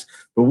running backs,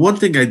 but one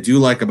thing I do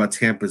like about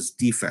Tampa's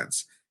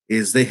defense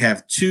is they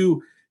have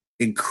two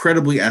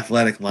incredibly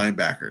athletic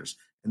linebackers,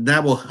 and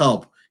that will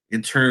help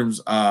in terms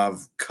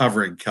of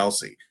covering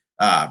Kelsey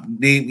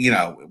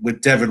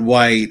with Devin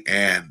White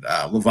and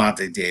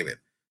Levante David.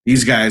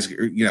 These guys,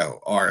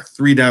 are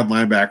three down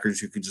linebackers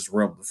who can just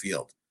roam the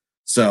field.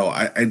 So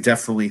I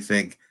definitely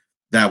think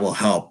that will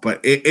help.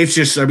 But it's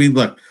just, I mean,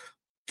 look,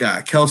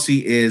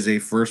 Kelsey is a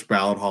first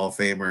ballot Hall of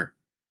Famer.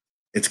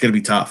 It's going to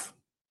be tough.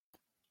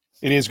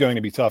 It is going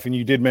to be tough, and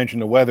you did mention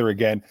the weather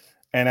again,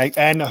 and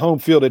the home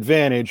field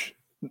advantage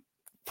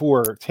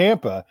for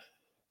Tampa.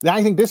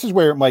 I think this is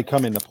where it might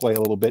come into play a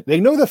little bit. They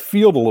know the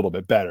field a little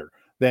bit better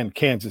than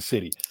Kansas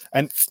City,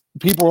 and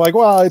people are like,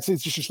 "Well, it's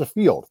just a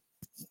field."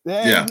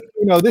 Yeah.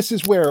 This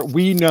is where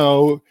we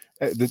know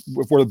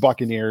for the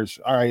Buccaneers.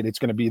 All right, it's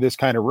going to be this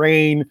kind of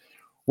rain.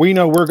 We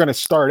know we're going to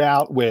start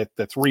out with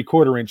the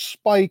 3/4 inch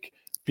spike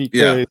because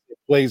Yeah. it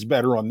plays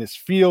better on this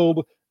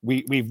field.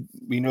 We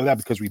know that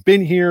because we've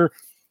been here.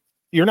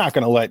 You're not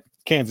going to let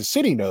Kansas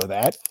City know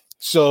that,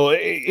 so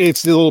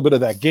it's a little bit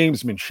of that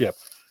gamesmanship.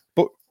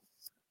 But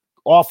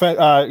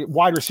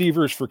wide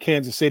receivers for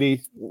Kansas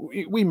City,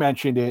 we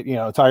mentioned it.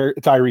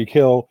 Tyreek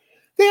Hill.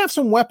 They have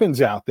some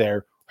weapons out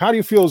there. How do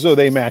you feel as though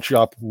they match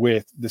up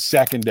with the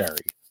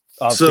secondary?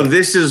 So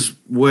this is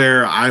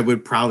where I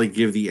would probably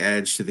give the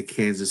edge to the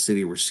Kansas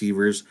City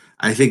receivers.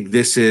 I think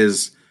this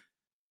is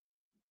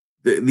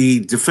the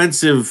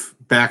defensive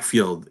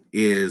backfield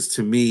is,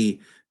 to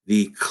me,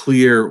 the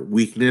clear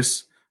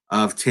weakness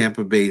of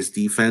Tampa Bay's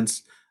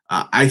defense.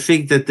 I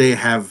think that they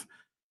have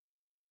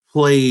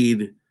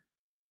played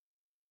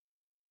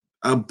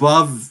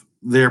above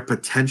their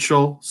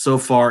potential so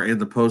far in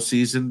the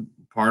postseason.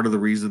 Part of the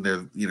reason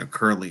they're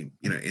currently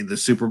in the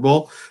Super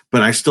Bowl,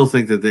 but I still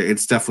think that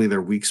it's definitely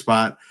their weak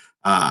spot.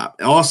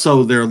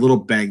 Also, they're a little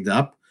banged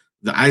up.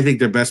 I think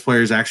their best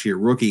player is actually a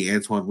rookie,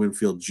 Antoine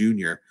Winfield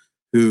Jr.,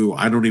 who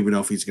I don't even know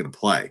if he's going to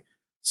play.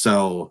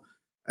 So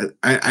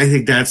I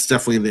think that's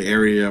definitely the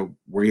area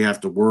where you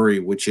have to worry,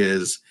 which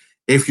is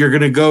if you're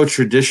going to go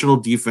traditional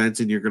defense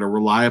and you're going to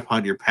rely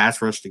upon your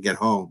pass rush to get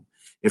home.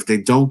 If they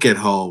don't get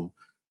home,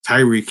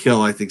 Tyreek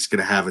Hill, I think, is going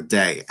to have a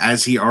day,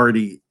 as he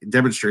already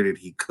demonstrated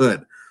he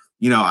could.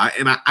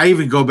 I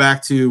even go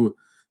back to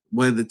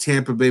when the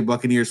Tampa Bay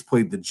Buccaneers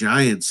played the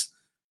Giants.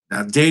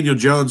 Now, Daniel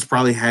Jones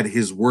probably had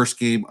his worst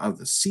game of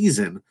the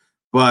season,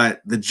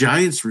 but the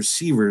Giants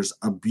receivers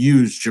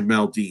abused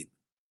Jamel Dean,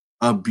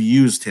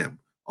 abused him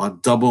on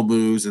double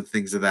moves and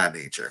things of that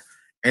nature.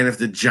 And if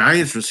the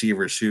Giants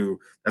receivers, who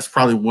that's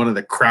probably one of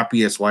the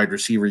crappiest wide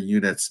receiver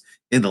units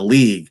in the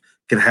league,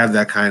 can have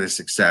that kind of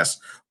success,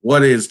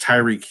 what is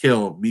Tyreek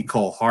Hill,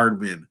 Mecole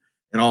Hardman,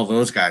 and all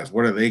those guys?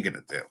 What are they going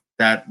to do?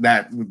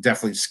 That would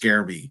definitely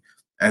scare me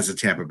as a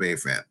Tampa Bay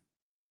fan.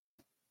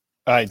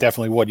 I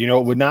definitely would.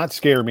 What would not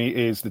scare me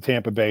is the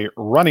Tampa Bay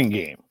running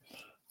game.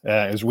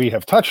 As we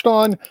have touched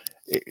on,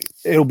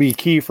 it'll be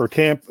key for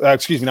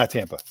Kansas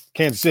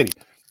City.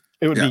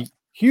 It would be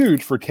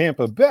huge for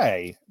Tampa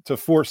Bay to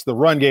force the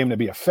run game to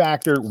be a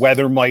factor.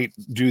 Weather might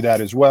do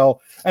that as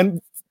well. And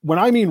when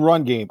I mean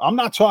run game, I'm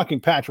not talking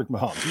Patrick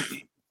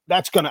Mahomes.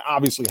 That's going to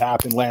obviously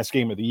happen last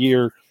game of the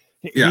year.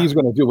 He's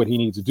going to do what he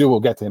needs to do. We'll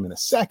get to him in a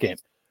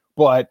second.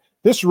 But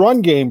this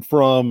run game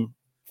from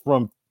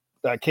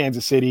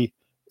Kansas City,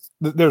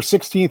 they're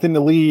 16th in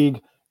the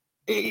league,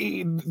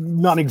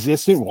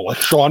 non-existent. Well,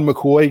 Sean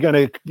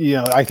McCoy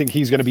I think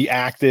he's going to be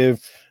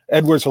active.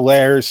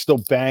 Edwards-Helaire is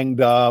still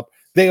banged up.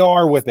 They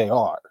are what they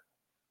are.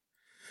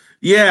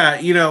 Yeah,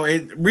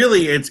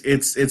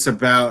 it's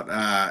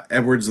about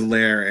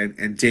Edwards-Helaire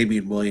and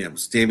Damian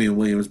Williams. Damian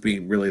Williams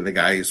being really the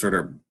guy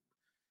who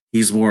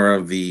he's more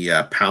of the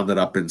pounded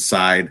up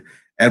inside.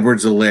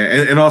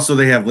 Edwards-Helaire, and also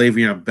they have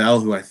Le'Veon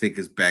Bell, who I think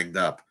is banged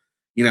up.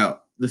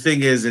 The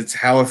thing is, it's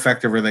how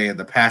effective are they in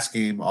the pass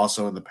game,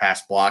 also in the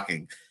pass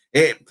blocking.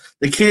 The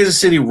Kansas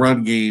City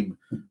run game,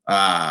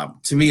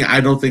 to me,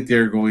 I don't think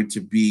they're going to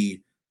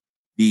be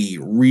the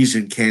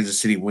reason Kansas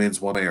City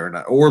wins one way or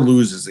not, or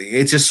loses.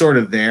 It's just sort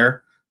of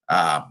there.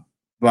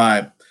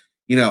 But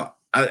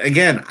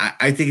again,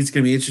 I think it's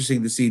going to be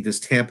interesting to see, does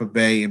Tampa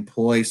Bay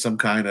employ some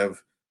kind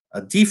of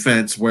a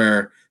defense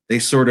where they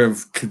sort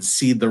of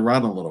concede the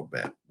run a little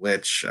bit,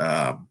 which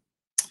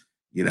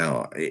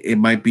it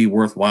might be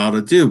worthwhile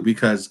to do,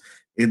 because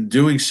in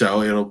doing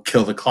so, it'll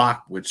kill the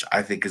clock, which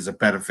I think is a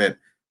benefit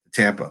to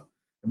Tampa.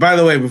 By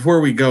the way,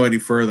 before we go any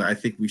further, I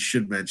think we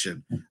should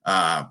mention,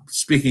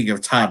 speaking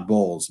of Todd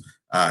Bowles,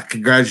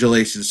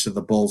 congratulations to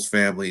the Bowles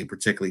family, and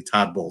particularly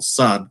Todd Bowles'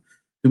 son,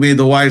 who made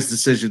the wise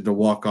decision to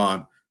walk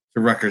on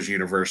to Rutgers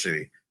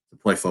University to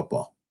play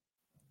football.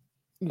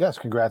 Yes,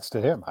 congrats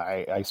to him.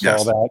 I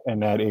saw that,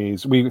 and that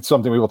is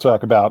something we will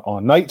talk about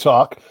on Night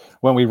Talk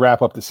when we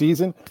wrap up the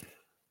season.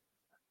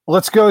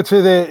 Let's go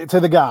to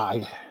the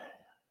guy,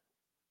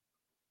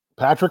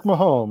 Patrick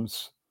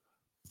Mahomes.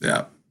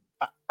 Yeah.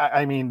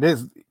 I mean,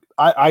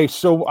 I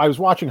was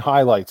watching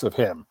highlights of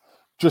him.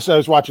 I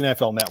was watching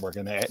NFL Network,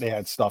 and they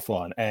had stuff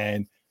on.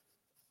 And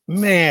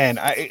man,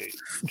 I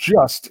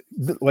just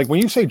like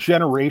when you say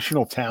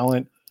generational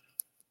talent,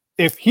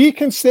 if he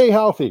can stay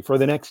healthy for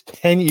the next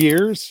 10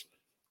 years,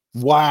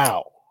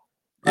 wow.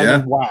 Yeah. I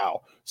mean,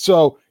 wow.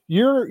 So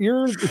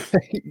you're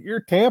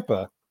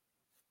Tampa.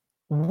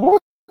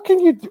 What can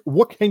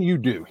you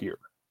do here?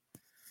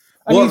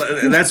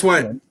 That's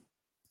what.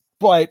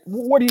 But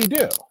what do you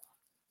do?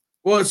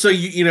 Well, so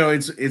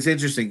it's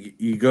interesting.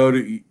 You go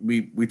to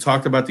we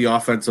talked about the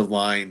offensive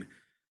line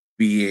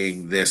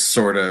being this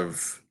sort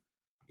of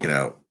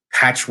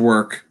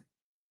patchwork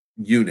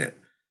unit.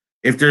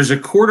 If there's a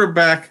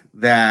quarterback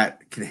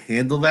that can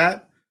handle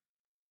that,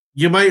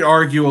 you might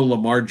argue a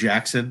Lamar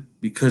Jackson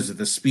because of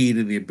the speed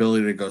and the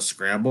ability to go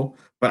scramble.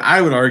 But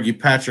I would argue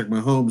Patrick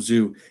Mahomes,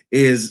 who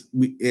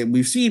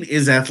we've seen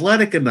is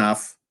athletic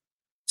enough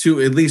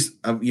to at least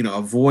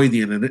avoid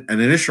an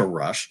initial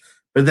rush.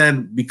 But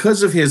then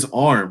because of his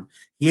arm,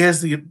 he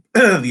has the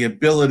the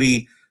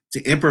ability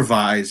to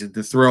improvise and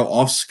to throw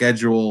off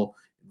schedule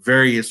in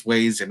various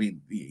ways. I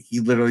mean, he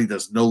literally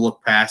does no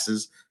look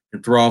passes,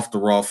 can throw off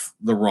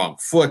the wrong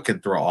foot, can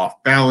throw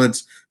off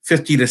balance,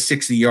 50 to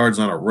 60 yards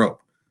on a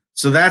rope.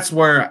 So that's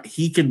where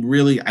he can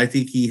really, I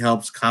think he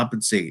helps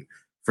compensate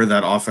for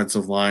that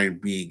offensive line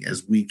being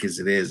as weak as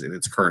it is in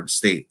its current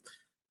state.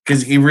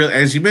 Because he really,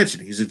 as you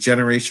mentioned, he's a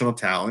generational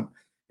talent.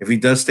 If he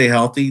does stay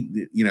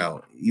healthy,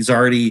 he's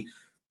already,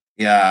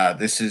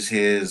 this is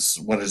his,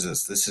 what is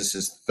this? This is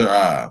his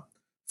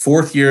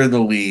fourth year in the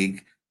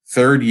league,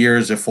 third year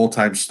as a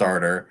full-time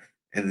starter,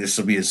 and this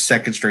will be his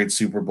second straight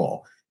Super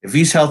Bowl. If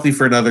he's healthy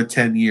for another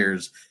 10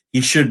 years,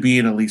 he should be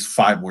in at least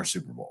 5 more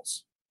Super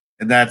Bowls.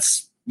 And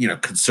that's,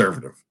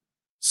 conservative.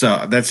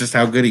 So that's just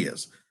how good he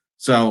is.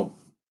 So,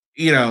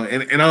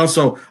 and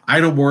also I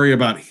don't worry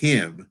about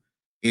him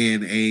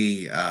in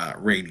a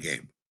rain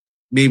game.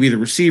 Maybe the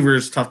receiver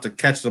is tough to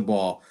catch the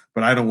ball,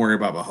 but I don't worry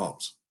about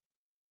Mahomes.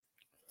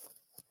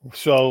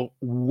 So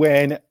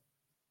when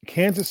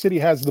Kansas City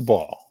has the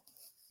ball,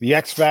 the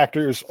X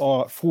factors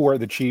for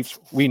the Chiefs,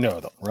 we know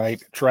them,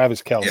 right?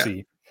 Travis Kelce,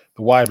 Yeah.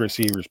 the wide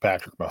receivers,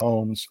 Patrick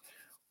Mahomes.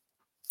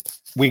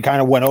 We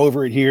kind of went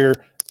over it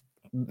here.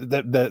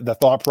 The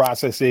thought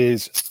process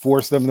is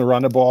force them to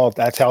run the ball.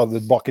 That's how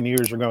the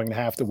Buccaneers are going to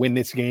have to win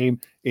this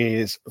game,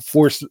 is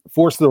force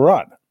the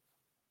run.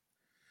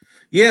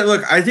 Yeah,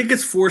 look, I think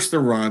it's forced to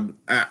run.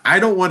 I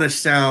don't want to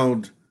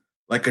sound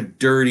like a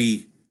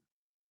dirty.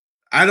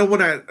 I don't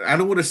want to. I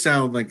don't want to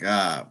sound like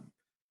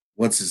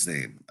what's his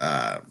name?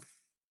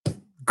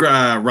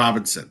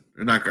 Robinson.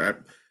 Or not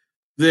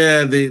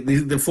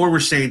the former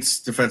Saints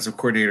defensive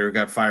coordinator who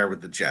got fired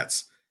with the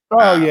Jets.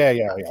 Oh yeah.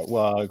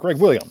 Well, Greg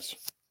Williams.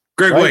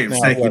 Greg right? Williams,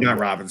 thank you, not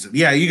Robinson.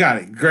 Yeah, you got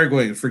it. Greg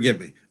Williams, forgive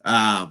me.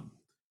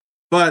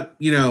 But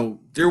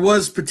there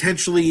was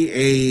potentially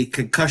a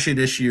concussion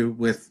issue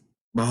with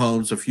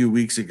Mahomes a few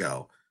weeks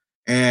ago.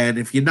 And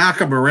if you knock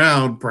him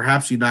around,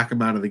 perhaps you knock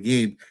him out of the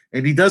game.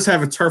 And he does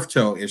have a turf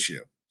toe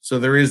issue. So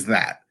there is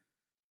that.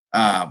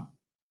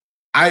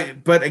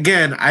 But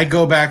again, I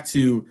go back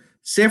to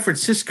San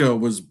Francisco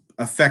was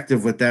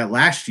effective with that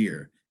last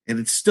year, and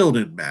it still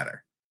didn't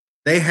matter.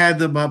 They had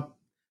them up.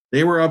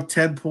 They were up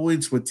 10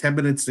 points with 10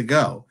 minutes to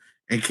go,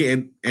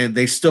 and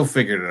they still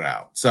figured it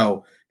out.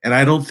 So, and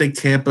I don't think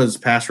Tampa's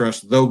pass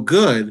rush, though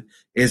good,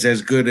 is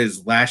as good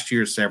as last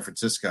year's San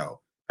Francisco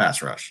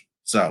pass rush.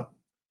 So,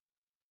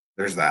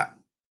 there's that.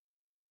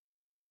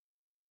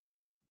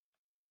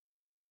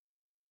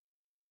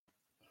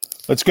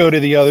 Let's go to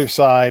the other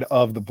side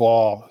of the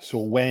ball. So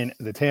when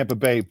the Tampa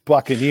Bay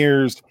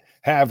Buccaneers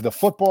have the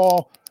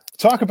football,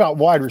 talk about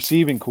wide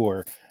receiving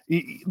core.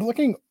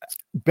 Looking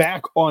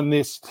back on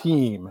this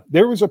team,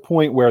 there was a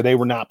point where they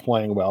were not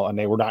playing well and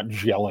they were not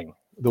gelling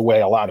the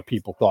way a lot of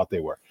people thought they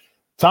were.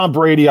 Tom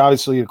Brady,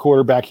 obviously the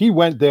quarterback, he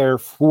went there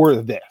for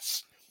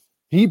this.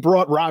 He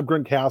brought Rob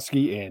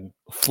Gronkowski in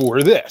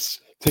for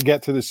this to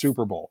get to the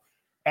Super Bowl.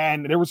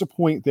 And there was a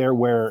point there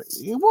where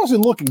it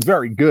wasn't looking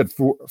very good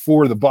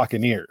for the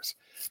Buccaneers.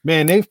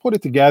 Man, they've put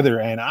it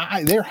together, and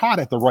they're hot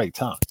at the right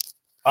time,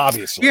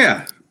 obviously.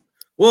 Yeah.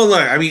 Well,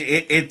 look, I mean,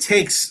 it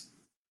takes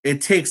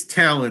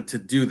talent to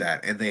do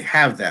that, and they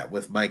have that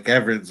with Mike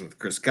Evans, with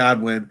Chris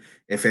Godwin.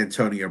 If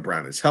Antonio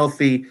Brown is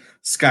healthy,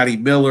 Scotty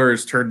Miller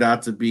has turned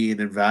out to be an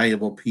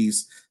invaluable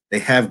piece. They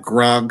have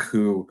Gronk,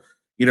 who,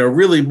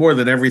 really more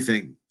than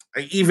everything,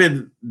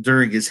 even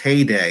during his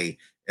heyday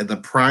in the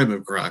prime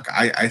of Gronk,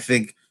 I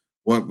think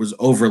what was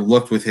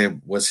overlooked with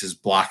him was his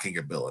blocking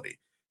ability.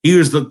 He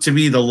was, to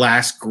me, the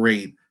last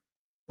great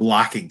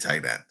blocking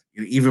tight end,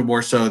 even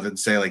more so than,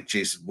 say, like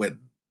Jason Witten.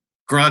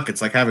 Gronk,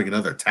 it's like having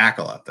another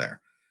tackle out there.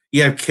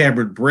 You have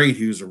Cameron Brate,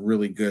 who's a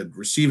really good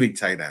receiving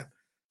tight end.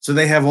 So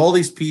they have all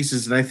these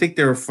pieces, and I think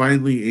they were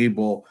finally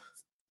able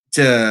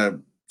to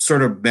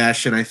sort of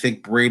mesh, and I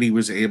think Brady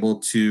was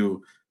able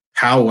to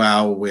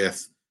powwow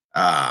with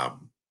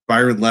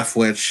Byron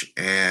Leftwich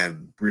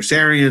and Bruce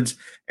Arians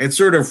and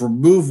sort of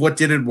remove what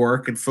didn't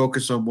work and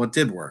focus on what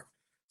did work.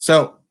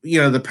 So,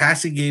 the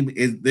passing game,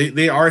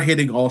 they are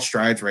hitting all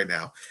strides right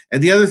now.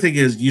 And the other thing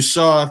is you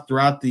saw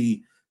throughout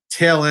the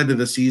tail end of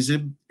the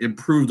season,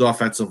 improved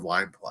offensive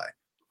line play.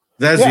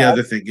 That's the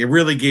other thing. It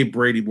really gave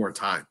Brady more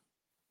time.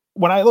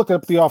 When I looked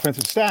up the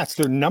offensive stats,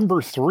 they're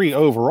number 3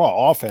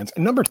 overall offense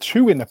and number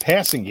 2 in the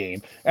passing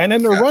game. And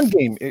then their run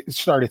game it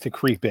started to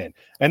creep in.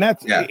 And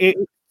that's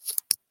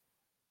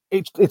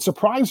it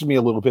surprised me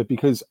a little bit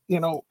because,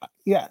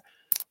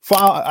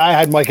 I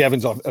had Mike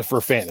Evans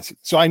for fantasy.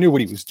 So I knew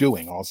what he was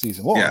doing all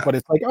season long. Yeah. But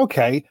it's like,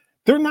 okay,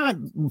 they're not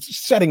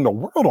setting the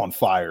world on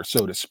fire,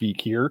 so to speak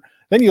here.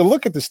 Then you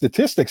look at the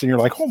statistics and you're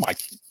like, oh my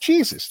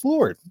Jesus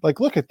Lord, like,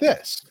 look at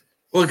this.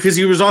 Well, because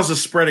he was also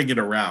spreading it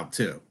around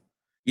too.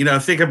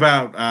 Think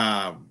about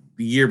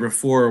the year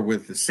before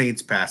with the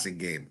Saints passing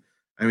game.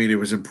 I mean, it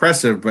was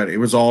impressive, but it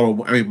was all,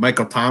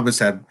 Michael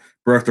Thomas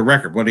broke the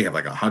record. What do you have,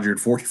 like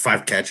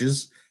 145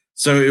 catches?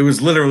 So it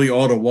was literally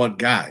all to one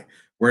guy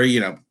where,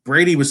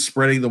 Brady was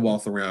spreading the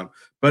wealth around,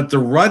 but the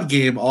run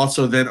game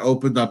also then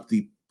opened up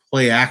the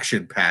play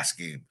action pass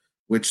game,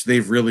 which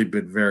they've really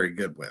been very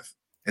good with.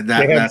 And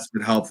that's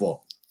been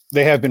helpful.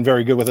 They have been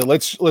very good with it.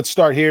 Let's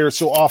start here.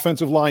 So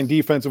offensive line,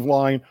 defensive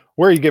line,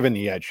 where are you giving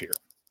the edge here?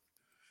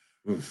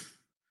 Oof.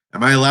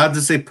 Am I allowed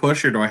to say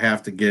push, or do I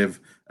have to give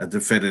a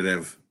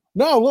definitive?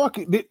 No, look,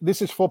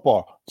 this is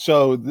football.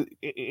 So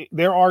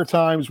there are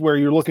times where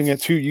you're looking at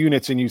 2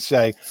 units and you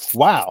say,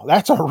 wow,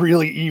 that's a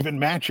really even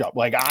matchup.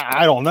 Like,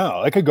 I don't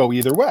know. It could go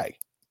either way.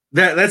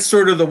 That's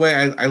sort of the way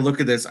I look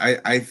at this.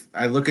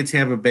 I look at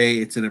Tampa Bay.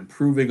 It's an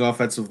improving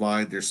offensive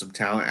line. There's some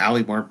talent.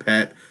 Ali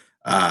Marpet,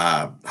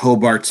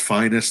 Hobart's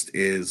finest,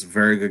 is a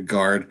very good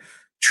guard.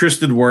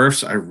 Tristan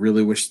Wirfs, I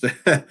really wish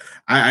that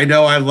I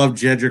know I love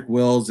Jedrick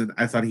Wills and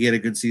I thought he had a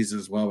good season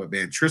as well, but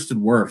man,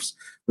 Tristan Wirfs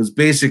was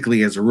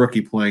basically as a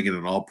rookie playing at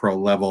an all-pro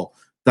level.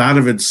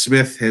 Donovan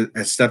Smith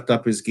has stepped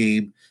up his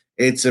game.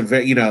 It's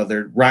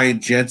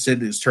Ryan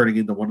Jensen is turning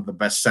into one of the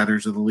best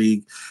centers in the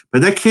league.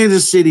 But that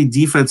Kansas City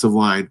defensive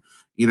line,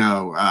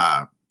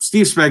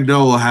 Steve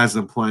Spagnuolo has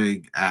them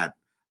playing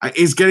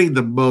is getting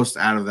the most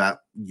out of that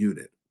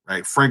unit,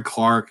 right? Frank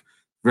Clark,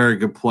 very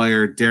good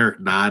player. Derek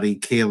Nottie,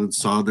 Kalen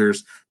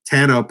Saunders,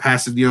 Tano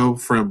Passanio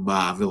from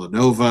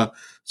Villanova.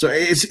 So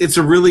it's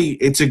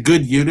a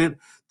good unit.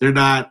 They're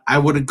not. I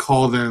wouldn't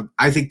call them.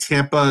 I think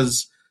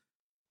Tampa's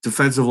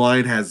defensive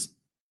line has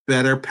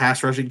better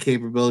pass rushing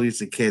capabilities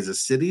than Kansas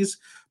City's,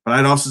 but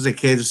I'd also say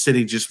Kansas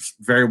City just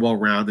very well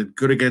rounded,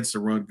 good against the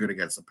run, good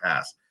against the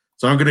pass.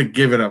 So I'm going to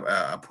give it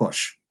a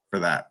push for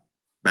that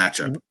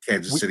matchup: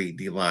 Kansas City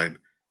D line,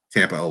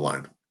 Tampa O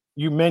line.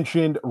 You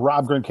mentioned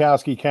Rob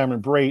Gronkowski,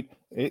 Cameron Brate.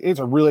 It's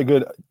a really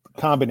good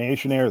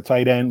combination there, the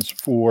tight ends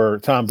for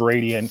Tom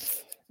Brady. And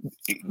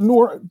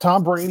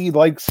Tom Brady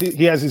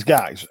he has his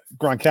guys.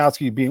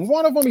 Gronkowski being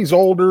one of them. He's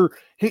older.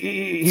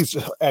 He's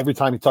every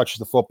time he touches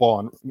the football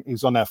and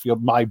he's on that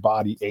field, my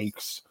body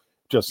aches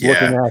just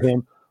looking at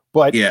him.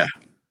 But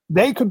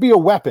they could be a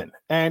weapon,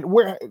 and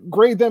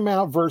grade them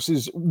out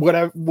versus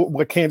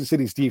what Kansas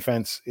City's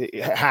defense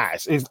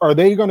has. Are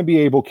they going to be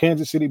able,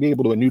 Kansas City, be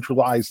able to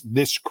neutralize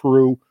this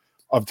crew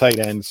of tight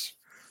ends?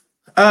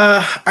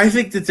 I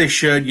think that they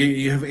should.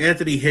 You have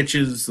Anthony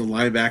Hitchens, the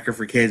linebacker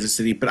for Kansas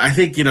City, but I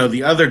think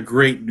the other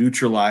great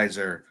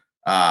neutralizer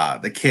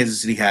that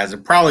Kansas City has,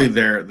 and probably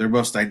their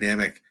most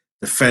dynamic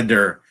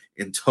defender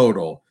in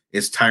total,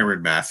 is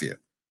Tyrann Mathieu,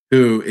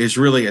 who is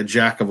really a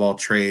jack of all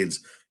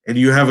trades. And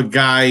you have a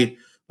guy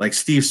like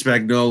Steve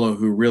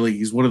Spagnuolo,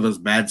 he's one of those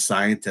mad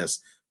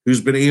scientists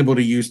who's been able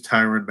to use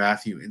Tyrann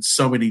Mathieu in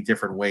so many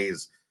different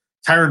ways.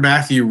 Tyrann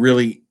Mathieu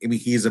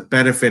he's a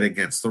benefit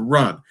against the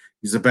run.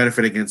 He's a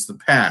benefit against the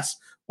pass,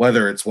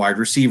 whether it's wide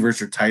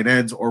receivers or tight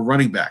ends or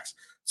running backs.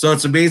 So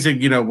it's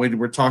amazing, when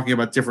we're talking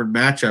about different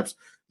matchups,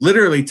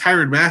 literally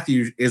Tyrann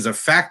Mathieu is a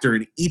factor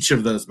in each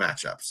of those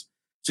matchups.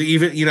 So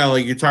even,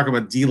 like you're talking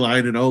about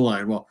D-line and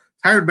O-line, well,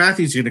 Tyrann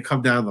Mathieu is going to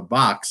come down the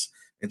box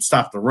and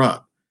stop the run.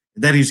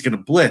 And then he's going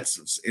to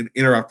blitz and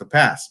interrupt the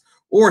pass.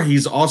 Or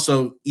he's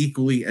also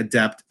equally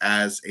adept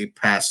as a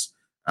pass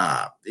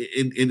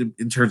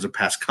in terms of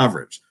pass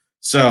coverage.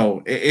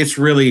 So it's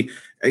really,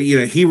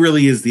 he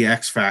really is the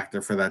X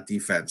factor for that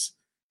defense.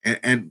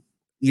 And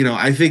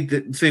I think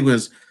the thing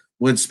was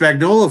when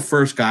Spagnuolo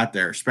first got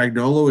there,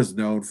 Spagnuolo is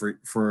known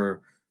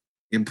for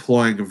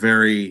employing a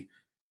very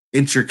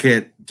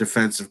intricate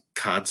defensive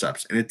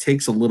concepts. And it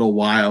takes a little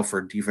while for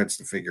a defense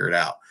to figure it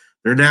out.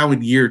 They're now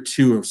in year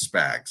 2 of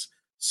Spags.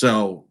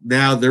 So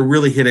now they're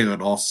really hitting on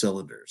all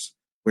cylinders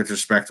with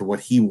respect to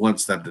what he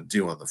wants them to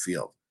do on the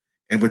field.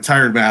 And with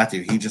Tyrann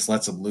Mathieu, he just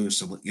lets them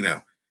loose. And,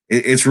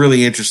 it's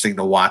really interesting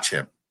to watch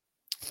him.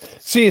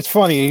 See, it's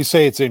funny. You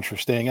say it's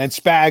interesting. And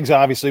Spags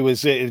obviously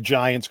was a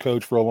Giants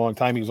coach for a long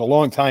time. He was a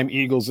long-time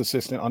Eagles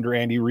assistant under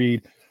Andy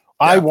Reid. Yeah.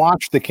 I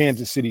watched the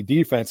Kansas City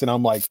defense, and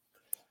I'm like,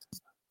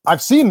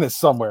 I've seen this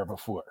somewhere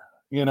before.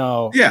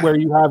 Where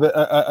you have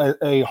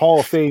a Hall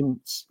of Fame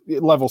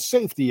level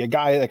safety, a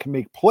guy that can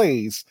make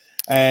plays,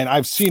 and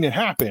I've seen it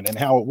happen and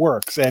how it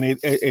works, and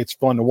it's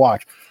fun to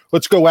watch.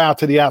 Let's go out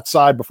to the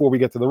outside before we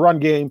get to the run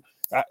game.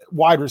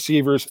 Wide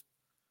receivers,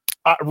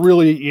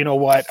 really,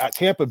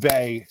 Tampa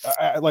Bay,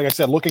 like I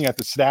said, looking at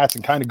the stats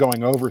and kind of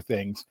going over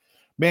things,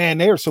 man,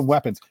 there are some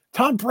weapons.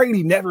 Tom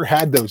Brady never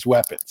had those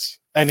weapons,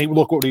 and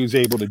look what he was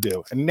able to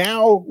do. And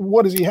now,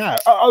 what does he have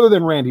other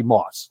than Randy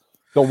Moss?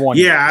 The one,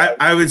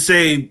 I would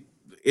say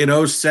in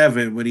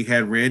 2007 when he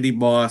had Randy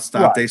Moss,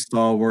 Dante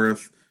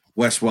Stallworth,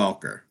 Wes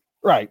Welker.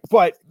 Right,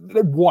 but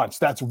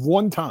that's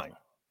one time.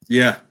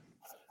 Yeah.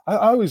 I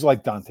always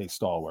liked Dante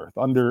Stallworth,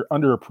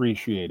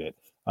 underappreciated.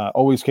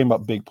 Always came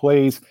up big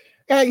plays.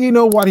 Yeah, you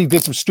know what? He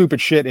did some stupid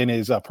shit in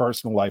his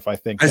personal life, I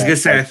think. I was going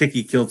to say, I think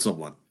he killed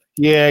someone.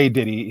 Yeah, he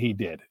did. He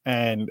did.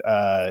 And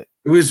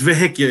it was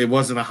vehicular. It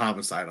wasn't a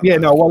homicide.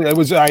 It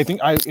was. I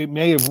think it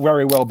may have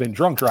very well been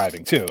drunk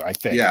driving too. I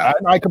think. Yeah,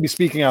 I could be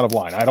speaking out of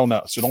line. I don't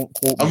know. So don't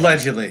quote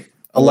me.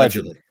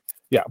 Allegedly.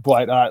 Yeah,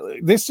 but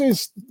this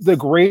is the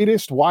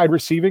greatest wide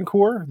receiving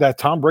core that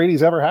Tom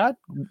Brady's ever had.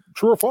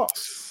 True or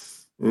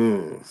false?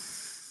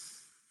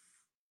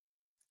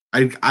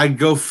 I'd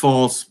go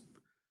false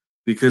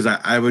because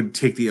I would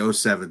take the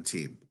 2007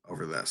 team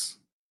over this.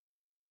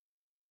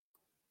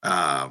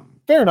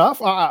 Fair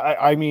enough.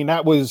 I mean,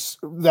 that was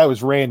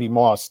Randy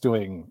Moss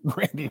doing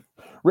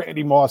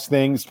Randy Moss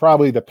things.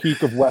 Probably the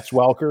peak of Wes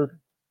Welker.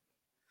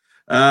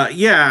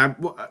 Yeah.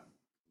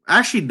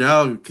 Actually,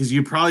 no, because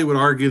you probably would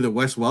argue that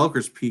Wes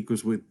Welker's peak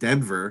was with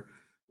Denver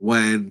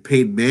when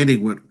Peyton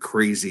Manning went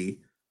crazy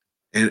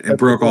and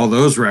broke all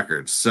those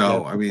records.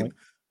 So, I mean,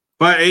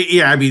 but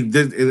yeah, I mean,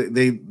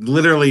 they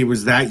literally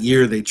was that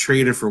year they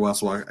traded for Wes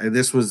Welker, and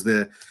this was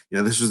the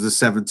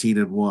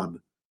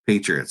 17-1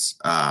 Patriots.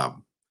 I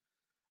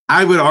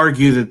would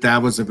argue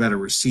that was a better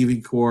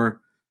receiving core.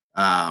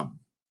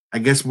 I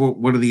guess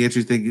one of the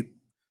interesting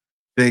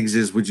things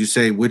is, would you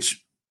say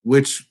which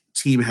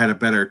team had a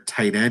better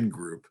tight end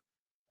group?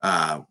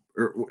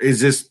 Or is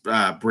this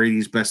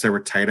Brady's best ever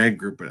tight end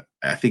group? But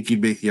I think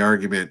you'd make the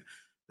argument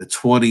the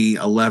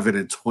 2011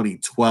 and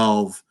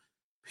 2012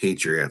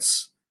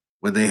 Patriots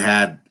when they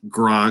had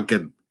Gronk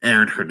and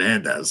Aaron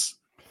Hernandez.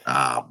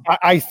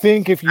 I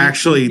think if you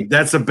actually,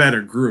 that's a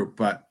better group,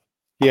 but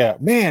yeah,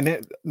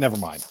 man, never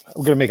mind.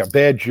 We're going to make a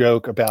bad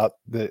joke about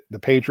the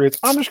Patriots.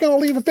 I'm just going to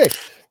leave it big.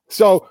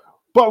 So,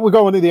 but we're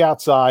going to the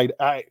outside.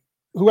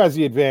 Who has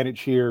the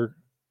advantage here?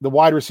 The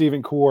wide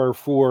receiving core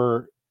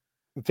for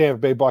the Tampa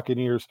Bay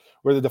Buccaneers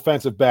or the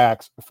defensive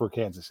backs for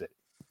Kansas City?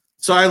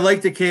 So I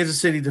like the Kansas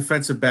City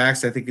defensive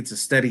backs. I think it's a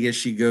steady as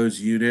she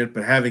goes unit.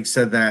 But having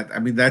said that, I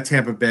mean, that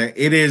Tampa Bay,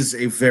 it is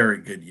a very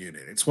good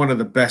unit. It's one of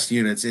the best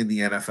units in the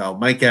NFL.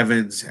 Mike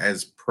Evans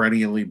has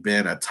perennially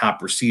been a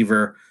top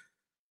receiver.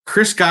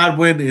 Chris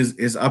Godwin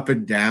is up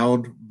and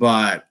down,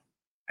 but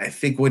I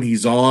think when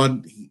he's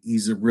on,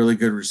 he's a really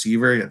good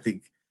receiver. I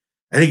think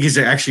he's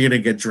actually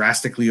going to get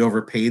drastically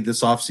overpaid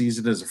this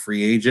offseason as a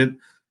free agent.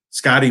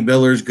 Scotty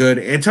Miller's good.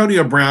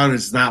 Antonio Brown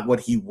is not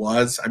what he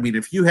was. I mean,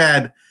 if you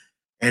had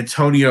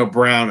Antonio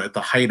Brown at the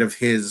height of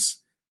his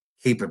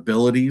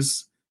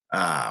capabilities,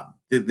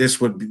 this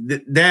would be,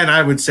 then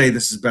I would say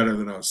this is better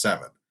than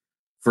 07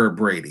 for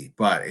Brady,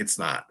 but it's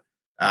not.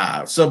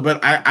 But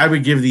I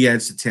would give the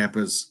edge to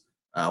Tampa's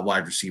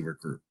wide receiver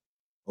group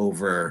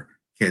over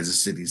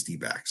Kansas City's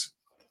D-backs.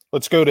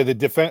 Let's go to the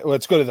defense.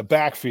 Let's go to the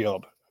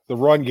backfield, the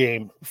run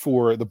game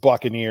for the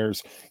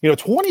Buccaneers.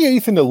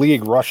 28th in the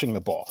league rushing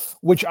the ball,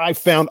 which I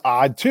found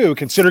odd too,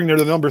 considering they're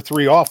the number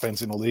 3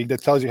 offense in the league.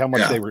 That tells you how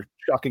much they were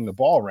chucking the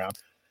ball around.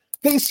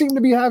 They seem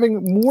to be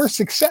having more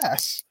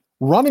success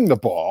running the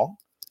ball,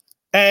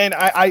 and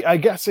I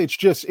guess it's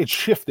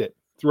shifted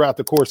throughout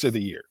the course of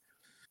the year.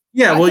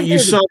 Yeah, well, you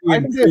saw the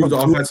improved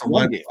offensive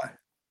line play.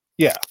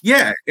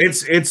 Yeah,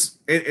 it's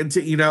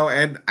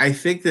and I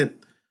think that,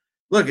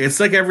 look, it's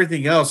like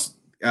everything else.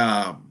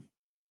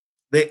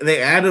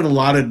 They added a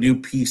lot of new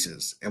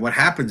pieces, and what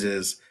happens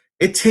is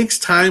it takes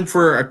time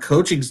for a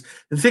coaching.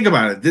 And think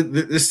about it,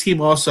 this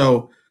team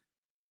also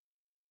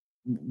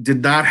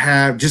did not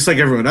have, just like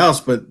everyone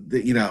else, but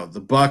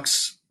the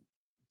Bucks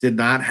did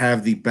not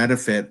have the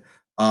benefit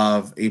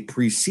of a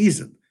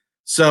preseason.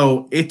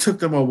 So it took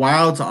them a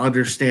while to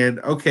understand,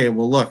 okay,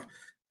 well, look,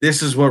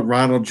 this is what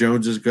Ronald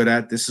Jones is good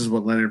at. This is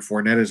what Leonard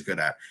Fournette is good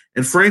at.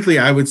 And frankly,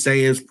 I would say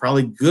it's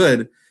probably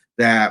good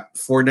that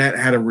Fournette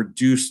had a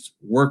reduced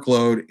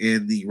workload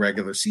in the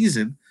regular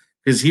season,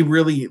 because he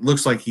really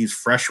looks like he's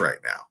fresh right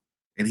now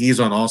and he's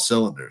on all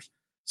cylinders.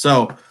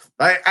 So in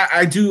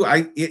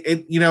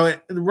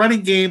the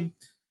running game,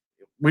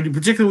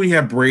 particularly when you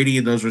have Brady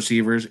and those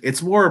receivers,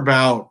 it's more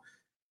about,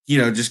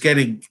 just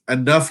getting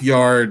enough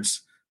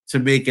yards to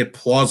make it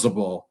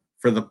plausible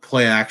for the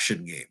play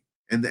action game.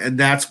 And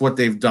that's what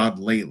they've done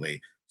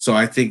lately. So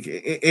I think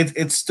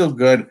it's still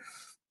good.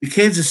 The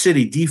Kansas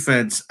City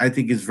defense, I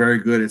think, is very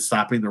good at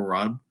stopping the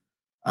run.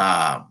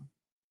 I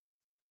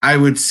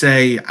would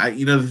say,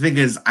 the thing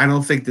is, I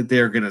don't think that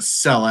they're going to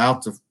sell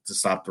out to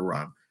stop the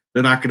run.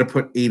 They're not going to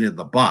put 8 in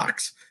the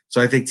box.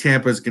 So I think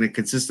Tampa is going to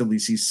consistently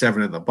see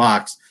 7 in the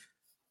box.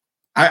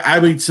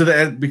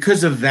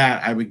 Because of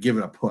that, I would give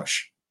it a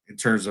push in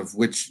terms of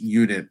which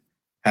unit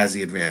has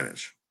the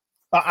advantage.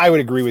 I would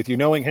agree with you.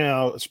 Knowing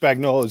how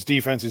Spagnuolo's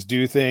defenses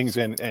do things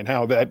and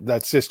how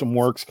that system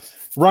works,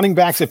 running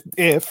backs,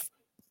 if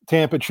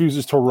Tampa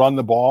chooses to run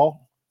the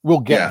ball, will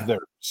get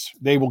theirs.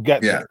 They will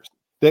get theirs.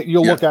 That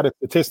you'll look at it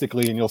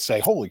statistically and you'll say,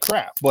 "Holy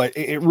crap!" But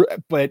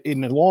but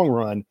in the long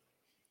run,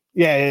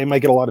 it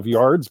might get a lot of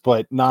yards,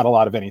 but not a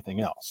lot of anything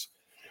else.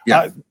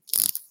 Yeah.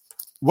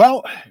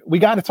 Well, we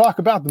got to talk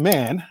about the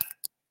man.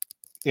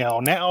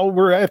 Now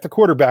we're at the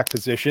quarterback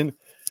position.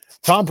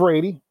 Tom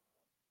Brady,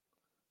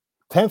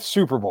 10th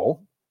Super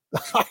Bowl.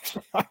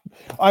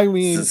 I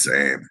mean, it's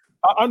insane.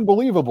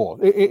 Unbelievable.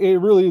 It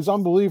really is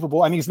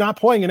unbelievable. And he's not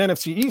playing an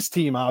NFC East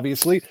team,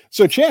 obviously.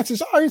 So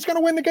chances are he's going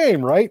to win the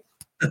game, right?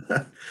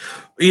 I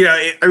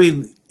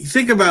mean,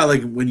 think about,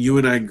 like, when you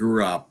and I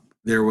grew up,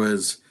 there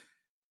was,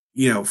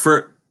 we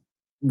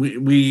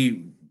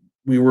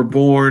were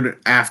born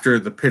after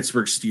the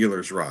Pittsburgh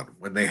Steelers run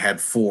when they had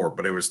 4,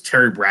 but it was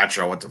Terry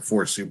Bradshaw went to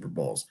 4 Super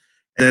Bowls.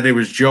 And then it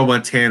was Joe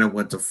Montana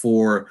went to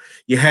 4.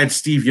 You had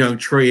Steve Young,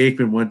 Troy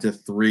Aikman went to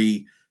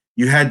 3.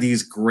 You had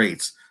these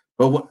greats.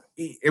 But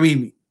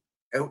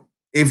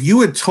if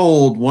you had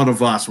told one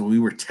of us when we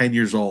were 10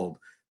 years old,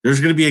 there's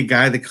going to be a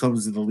guy that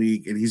comes in the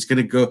league and he's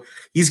going to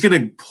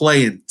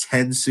play in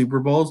 10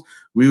 Super Bowls,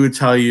 we would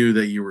tell you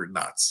that you were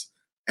nuts.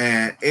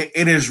 And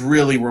it is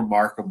really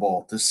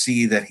remarkable to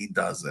see that he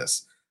does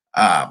this.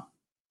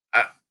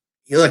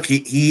 Look,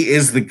 he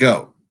is the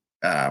GOAT.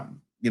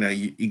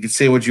 You can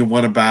say what you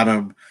want about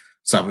him,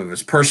 some of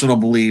his personal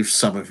beliefs,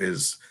 some of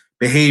his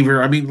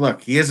behavior. I mean,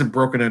 look, he hasn't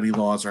broken any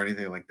laws or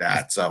anything like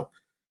that. So,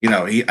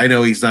 I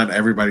know he's not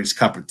everybody's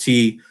cup of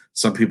tea.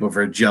 Some people are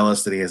very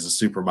jealous that he has a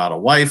supermodel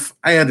wife.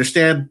 I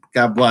understand.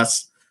 God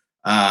bless.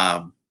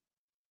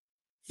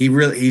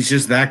 He's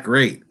just that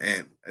great.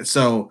 And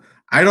So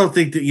I don't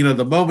think that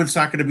the moment's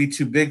not going to be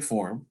too big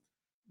for him.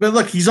 But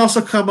look, he's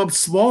also come up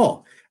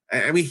small.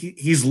 I mean,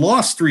 he's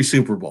lost 3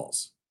 Super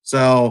Bowls.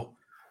 So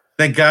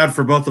thank God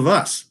for both of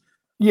us.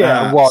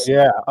 Yeah, well,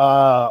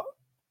 yeah.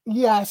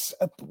 Yes,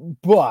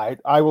 but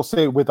I will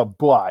say with a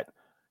but,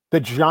 the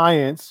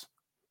Giants.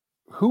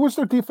 Who was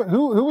their defense?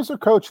 Who was their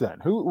coach then?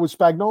 Who was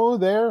Spagnuolo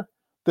there?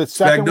 The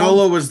second Spagnuolo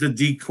one was the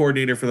D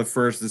coordinator for the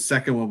first. The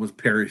second one was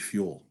Perry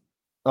Fuel.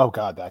 Oh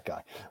God, that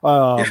guy.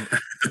 Yeah.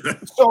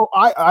 So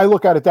I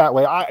look at it that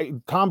way.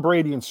 Tom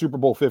Brady in Super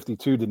Bowl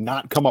 52 did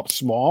not come up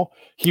small.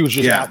 He was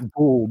just Yeah.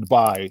 outbulled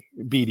by It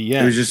was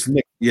BDN, just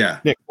Nick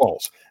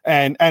Foles.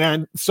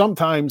 And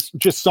sometimes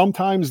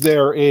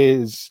there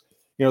is,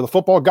 the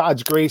football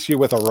gods grace you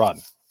with a run,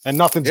 and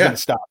nothing's going to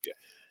stop you.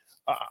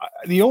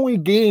 The only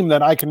game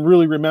that I can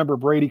really remember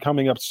Brady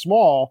coming up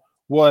small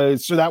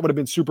that would have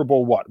been Super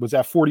Bowl what? Was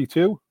that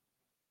 42?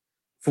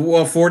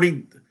 Well,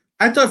 40.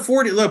 I thought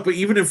 40. Look, but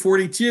even in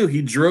 42,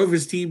 he drove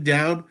his team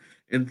down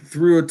and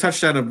threw a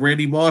touchdown of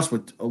Randy Moss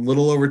with a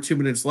little over 2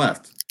 minutes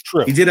left.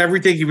 True. He did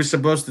everything he was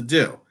supposed to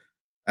do.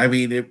 I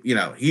mean,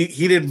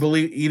 he didn't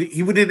believe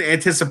he didn't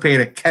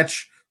anticipate a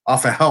catch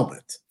off a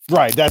helmet.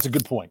 Right. That's a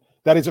good point.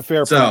 That is a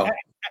fair point.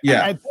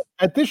 Yeah.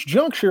 At this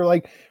juncture,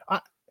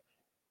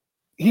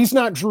 he's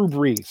not Drew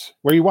Brees,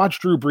 where you watch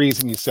Drew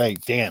Brees and you say,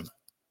 damn,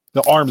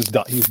 the arm is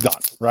done. He's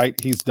done, right?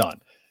 He's done.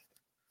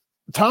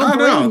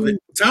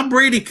 Tom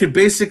Brady could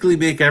basically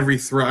make every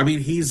throw. I mean,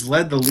 he's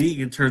led the league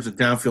in terms of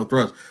downfield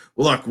throws.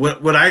 Well, look,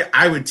 what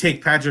I would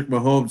take Patrick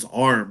Mahomes'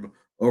 arm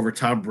over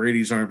Tom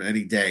Brady's arm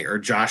any day, or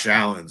Josh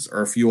Allen's,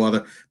 or a few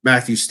other,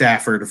 Matthew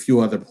Stafford, a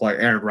few other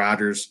players, Aaron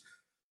Rodgers.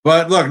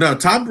 But look, no,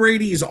 Tom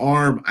Brady's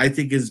arm, I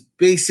think, is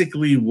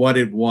basically what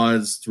it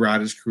was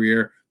throughout his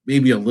career.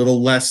 Maybe a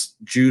little less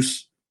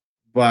juice,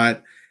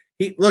 but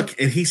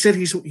he said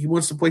he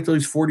wants to play till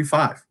he's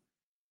 45,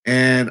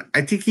 and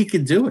I think he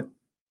can do it.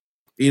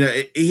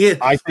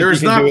 There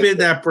has not been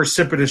that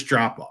precipitous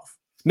drop off.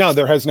 No,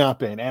 there has not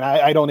been, and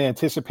I don't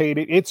anticipate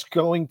it. It's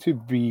going to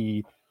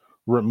be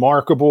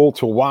remarkable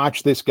to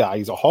watch this guy.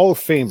 He's a Hall of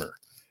Famer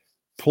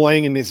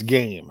playing in this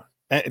game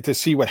to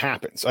see what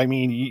happens. I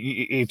mean,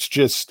 it's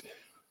just.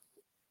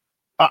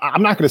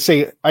 I'm not going to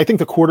say. I think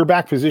the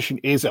quarterback position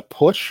is a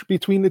push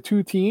between the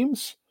two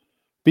teams,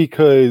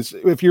 because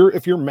if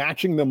you're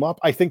matching them up,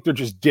 I think they're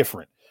just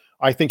different.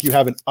 I think you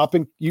have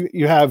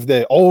you have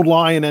the old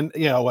lion and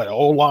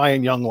old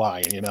lion, young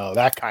lion,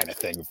 that kind of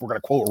thing. If we're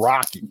going to quote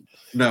Rocky,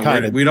 no,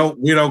 we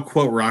don't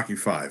quote Rocky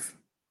 5.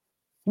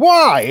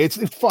 Why? It's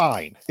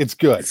fine. It's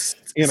good.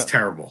 It's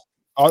terrible.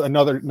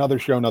 Another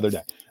show, another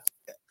day.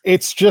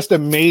 It's just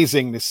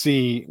amazing to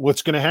see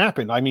what's going to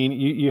happen. I mean,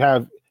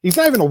 he's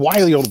not even a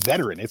wily old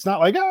veteran. It's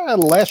not like the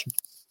last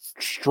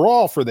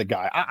straw for the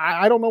guy.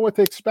 I don't know what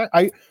to expect.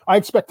 I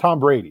expect Tom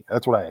Brady.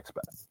 That's what I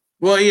expect.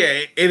 Well,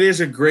 yeah, it is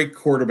a great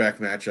quarterback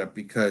matchup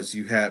because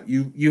you have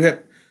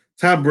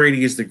Tom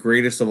Brady is the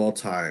greatest of all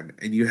time,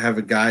 and you have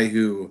a guy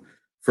who,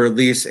 for at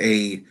least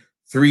a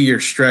 3-year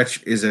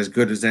stretch, is as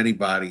good as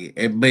anybody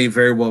and may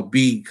very well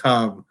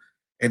become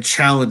and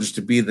challenge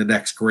to be the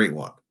next great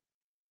one.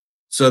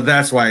 So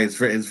that's why it's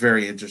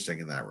very interesting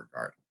in that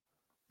regard.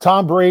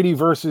 Tom Brady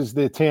versus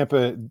the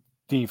Tampa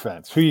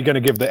defense. Who are you going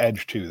to give the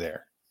edge to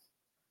there?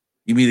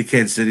 You mean the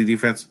Kansas City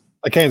defense?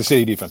 The Kansas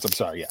City defense. I'm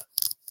sorry, yeah.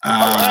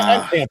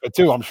 And Tampa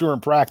too. I'm sure in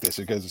practice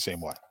it goes the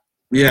same way.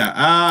 Yeah.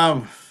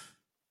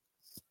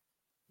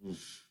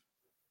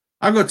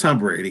 I'll go Tom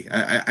Brady.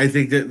 I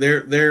think that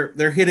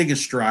they're hitting a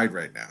stride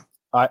right now.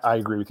 I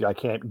agree with you. I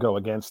can't go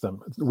against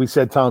them. We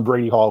said Tom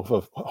Brady, Hall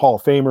of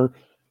Famer.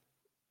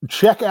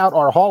 Check out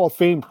our Hall of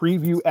Fame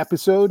preview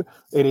episode.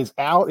 It is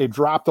out. It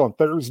dropped on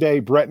Thursday.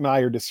 Brett and I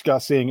are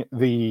discussing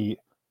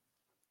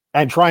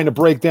and trying to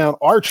break down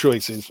our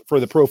choices for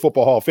the Pro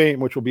Football Hall of Fame,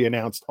 which will be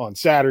announced on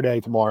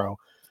Saturday, tomorrow.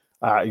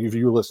 If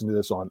you listen to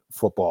this on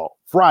Football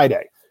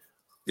Friday.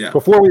 Yeah.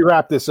 Before we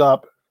wrap this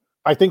up,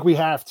 I think we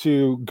have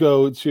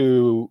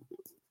to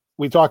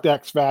we talked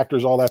X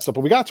factors, all that stuff,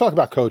 but we got to talk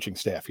about coaching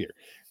staff here.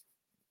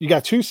 You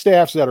got 2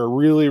 staffs that are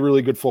really,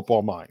 really good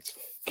football minds.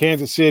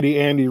 Kansas City,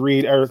 Andy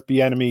Reid, Eric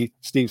Bieniemy,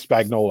 Steve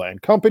Spagnuolo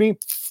and company.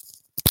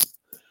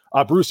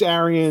 Bruce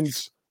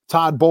Arians,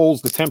 Todd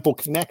Bowles, the Temple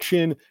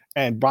Connection,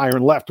 and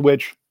Byron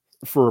Leftwich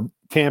for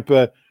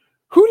Tampa.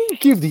 Who do you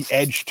give the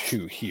edge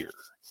to here?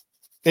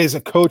 As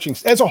a coaching,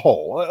 as a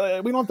whole,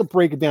 we don't have to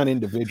break it down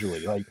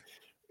individually. Like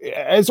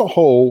as a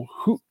whole,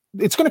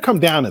 it's going to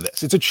come down to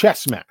this. It's a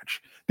chess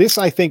match. This,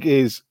 I think,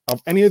 is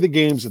of any of the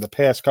games of the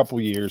past couple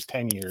of years,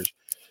 10 years.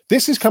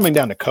 This is coming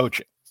down to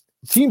coaching.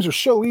 Teams are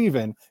so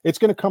even. It's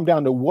going to come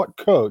down to what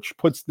coach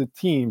puts the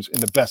teams in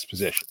the best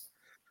position.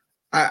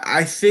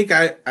 I think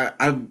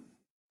I'm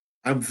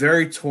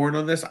very torn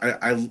on this.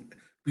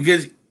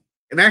 Because.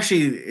 And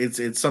actually,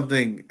 it's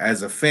something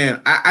as a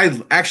fan,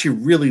 I actually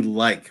really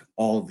like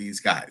all of these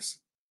guys,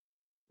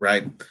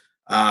 right?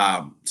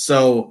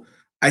 So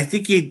I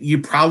think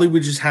you probably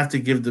would just have to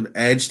give the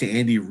edge to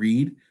Andy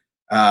Reid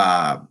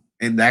and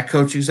that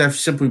coaching staff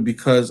simply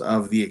because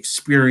of the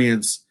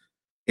experience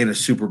in a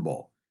Super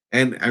Bowl.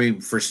 And I mean,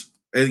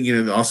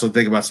 and also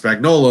think about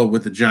Spagnuolo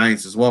with the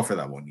Giants as well for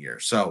that 1 year.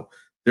 So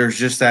there's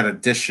just that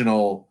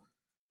additional.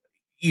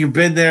 You've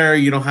been there.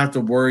 You don't have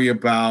to worry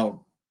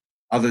about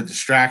other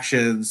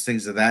distractions,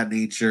 things of that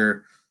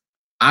nature.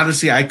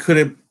 Honestly, I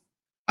couldn't.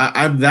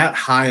 I'm that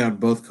high on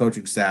both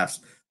coaching staffs.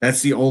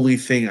 That's the only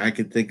thing I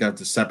could think of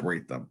to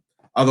separate them.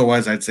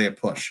 Otherwise, I'd say a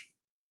push.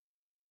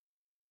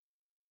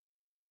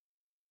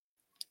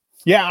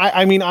 Yeah,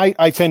 I mean,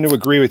 I tend to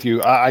agree with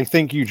you. I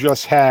think you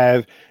just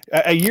have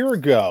a year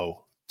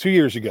ago, 2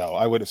 years ago,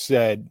 I would have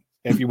said,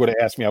 if you would have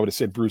asked me, I would have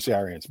said Bruce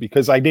Arians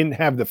because I didn't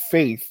have the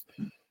faith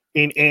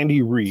in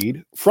Andy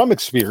Reid from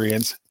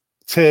experience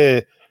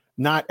to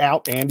not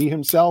out Andy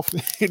himself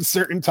in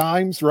certain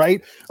times,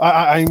 right?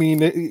 I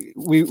mean,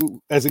 we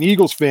as an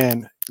Eagles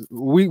fan,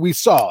 we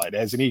saw it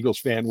as an Eagles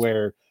fan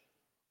where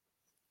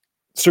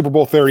Super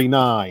Bowl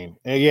 39,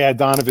 yeah,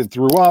 Donovan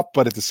threw up,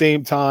 but at the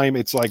same time,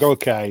 it's like,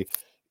 okay,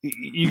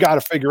 you got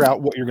to figure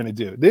out what you're going to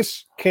do.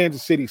 This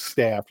Kansas City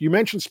staff, you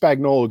mentioned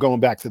Spagnuolo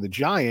going back to the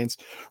Giants.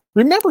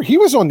 Remember, he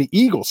was on the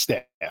Eagles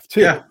staff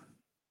too. Yeah.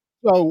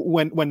 So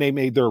when they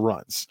made their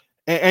runs,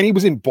 and he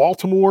was in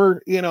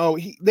Baltimore, he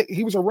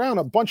was around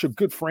a bunch of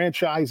good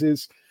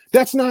franchises.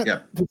 That's not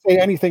to say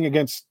anything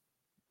against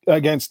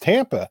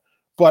Tampa,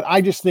 but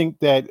I just think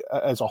that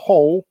as a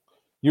whole,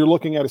 you're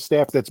looking at a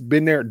staff that's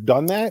been there,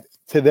 done that.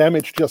 To them,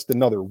 it's just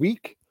another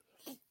week.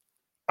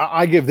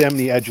 I give them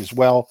the edge as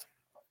well.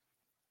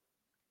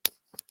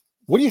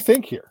 What do you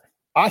think here?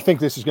 I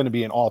think this is going to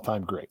be an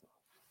all-time great.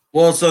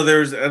 Well, so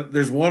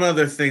there's one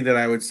other thing that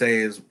I would say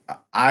is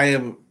I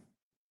am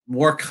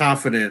more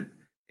confident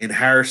in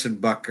Harrison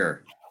Butker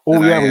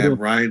than I am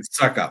Ryan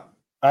Suckup.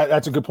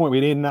 That's a good point. We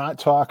did not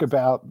talk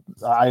about.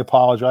 I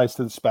apologize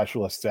to the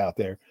specialists out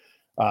there.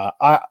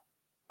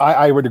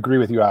 I would agree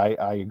with you.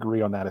 I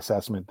agree on that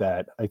assessment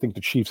that I think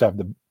the Chiefs have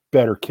the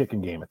better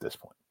kicking game at this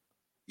point.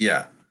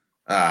 Yeah.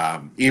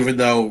 Even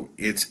though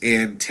it's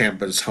in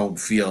Tampa's home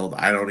field,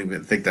 I don't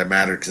even think that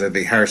mattered because I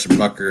think Harrison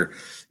Butker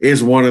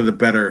is one of the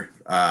better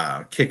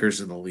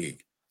kickers in the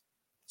league.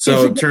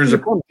 So in terms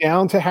of come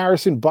down to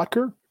Harrison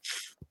Butker,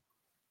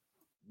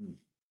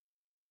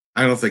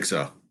 I don't think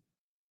so.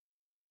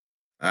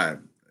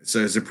 So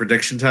is it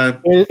prediction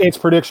time? It's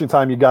prediction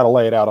time. You got to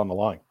lay it out on the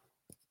line.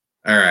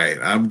 All right,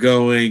 I'm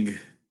going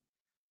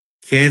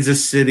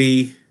Kansas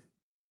City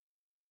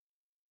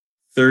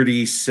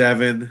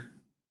 37.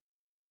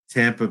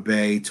 Tampa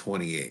Bay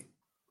 28.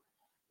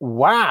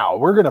 Wow,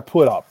 we're going to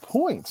put up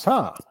points,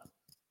 huh?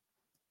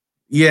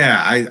 Yeah,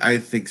 I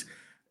think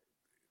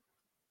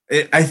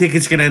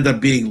it's going to end up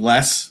being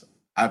less,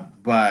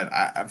 but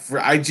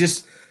I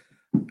just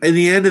at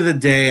the end of the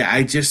day,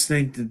 I just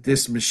think that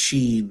this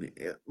machine.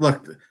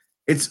 Look,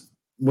 it's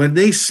when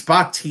they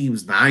spot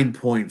teams 9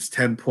 points,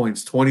 10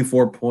 points,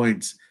 24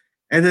 points,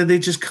 and then they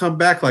just come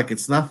back like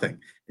it's nothing.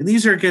 And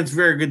these are against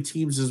very good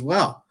teams as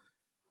well.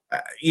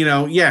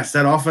 Yes,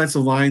 that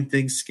offensive line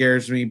thing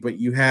scares me, but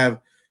you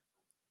have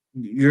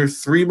your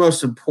three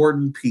most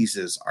important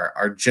pieces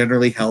are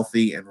generally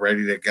healthy and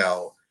ready to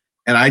go.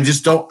 And I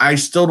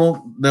still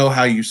don't know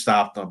how you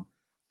stop them.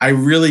 I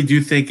really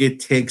do think it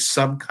takes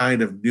some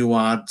kind of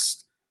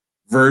nuanced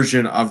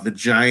version of the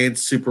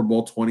Giants Super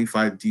Bowl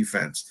 25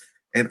 defense.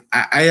 And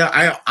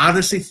I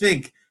honestly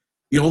think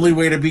the only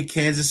way to beat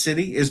Kansas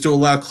City is to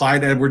allow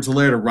Clyde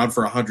Edwards-Helaire to run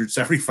for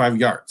 175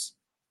 yards.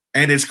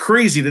 And it's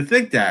crazy to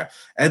think that.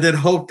 And then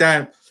hope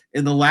that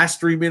in the last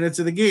 3 minutes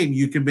of the game,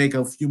 you can make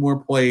a few more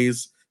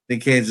plays than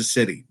Kansas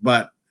City.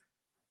 But,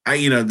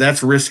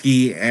 that's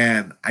risky.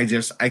 And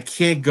I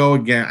can't go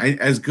again.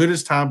 As good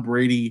as Tom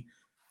Brady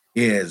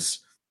is,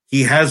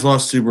 he has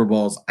lost Super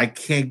Bowls. I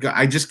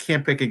just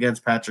can't pick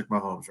against Patrick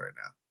Mahomes right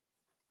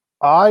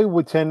now. I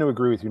would tend to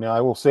agree with you. Now,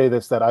 I will say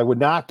this, that I would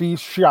not be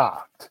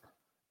shocked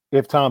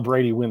if Tom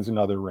Brady wins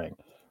another ring.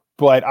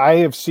 But I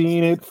have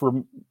seen it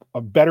for a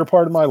better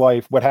part of my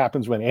life, what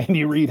happens when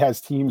Andy Reid has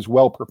teams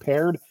well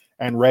prepared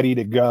and ready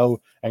to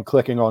go and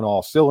clicking on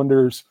all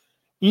cylinders.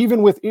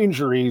 Even with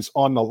injuries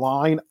on the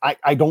line,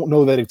 I don't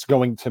know that it's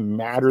going to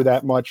matter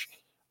that much.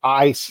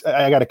 I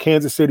got a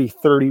Kansas City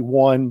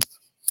 31,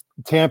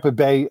 Tampa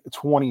Bay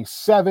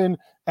 27,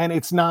 and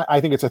it's not, I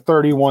think it's a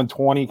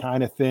 31-20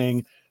 kind of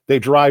thing. They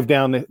drive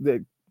down,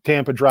 the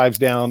Tampa drives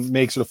down,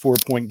 makes it a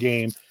 4-point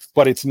game,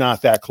 but it's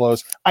not that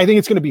close. I think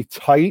it's going to be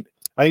tight.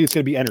 I think it's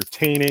going to be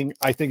entertaining.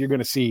 I think you're going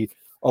to see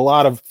you're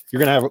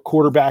going to have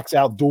quarterbacks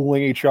out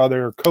dueling each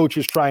other,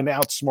 coaches trying to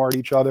outsmart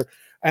each other.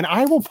 And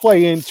I will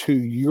play into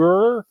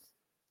your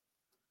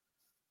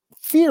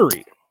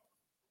theory.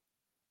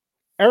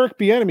 Eric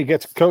Bieniemy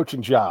gets a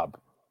coaching job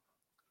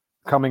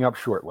coming up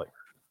shortly.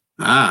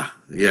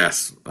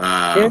 Yes.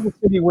 Kansas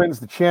City wins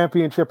the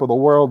championship of the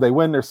world. They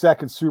win their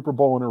second Super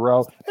Bowl in a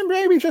row. And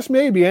maybe, just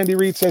maybe, Andy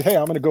Reid said, hey,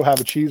 I'm going to go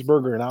have a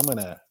cheeseburger and I'm going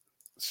to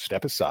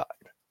step aside.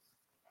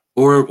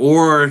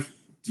 Or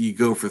do you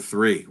go for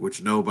 3,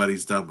 which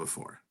nobody's done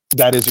before?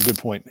 That is a good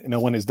point. No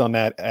one has done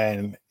that,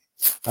 and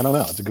I don't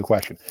know. It's a good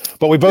question.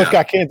 But we both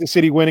got Kansas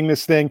City winning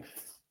this thing.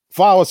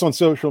 Follow us on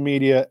social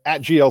media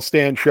at GL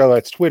Stan Show.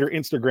 That's Twitter,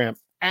 Instagram,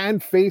 and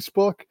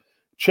Facebook.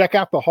 Check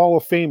out the Hall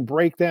of Fame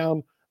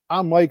breakdown.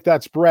 I'm Mike.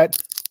 That's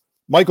Brett.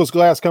 Michael's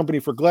Glass Company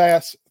for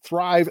Glass.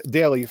 Thrive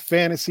Daily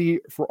Fantasy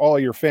for all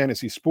your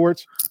fantasy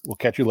sports. We'll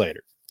catch you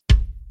later.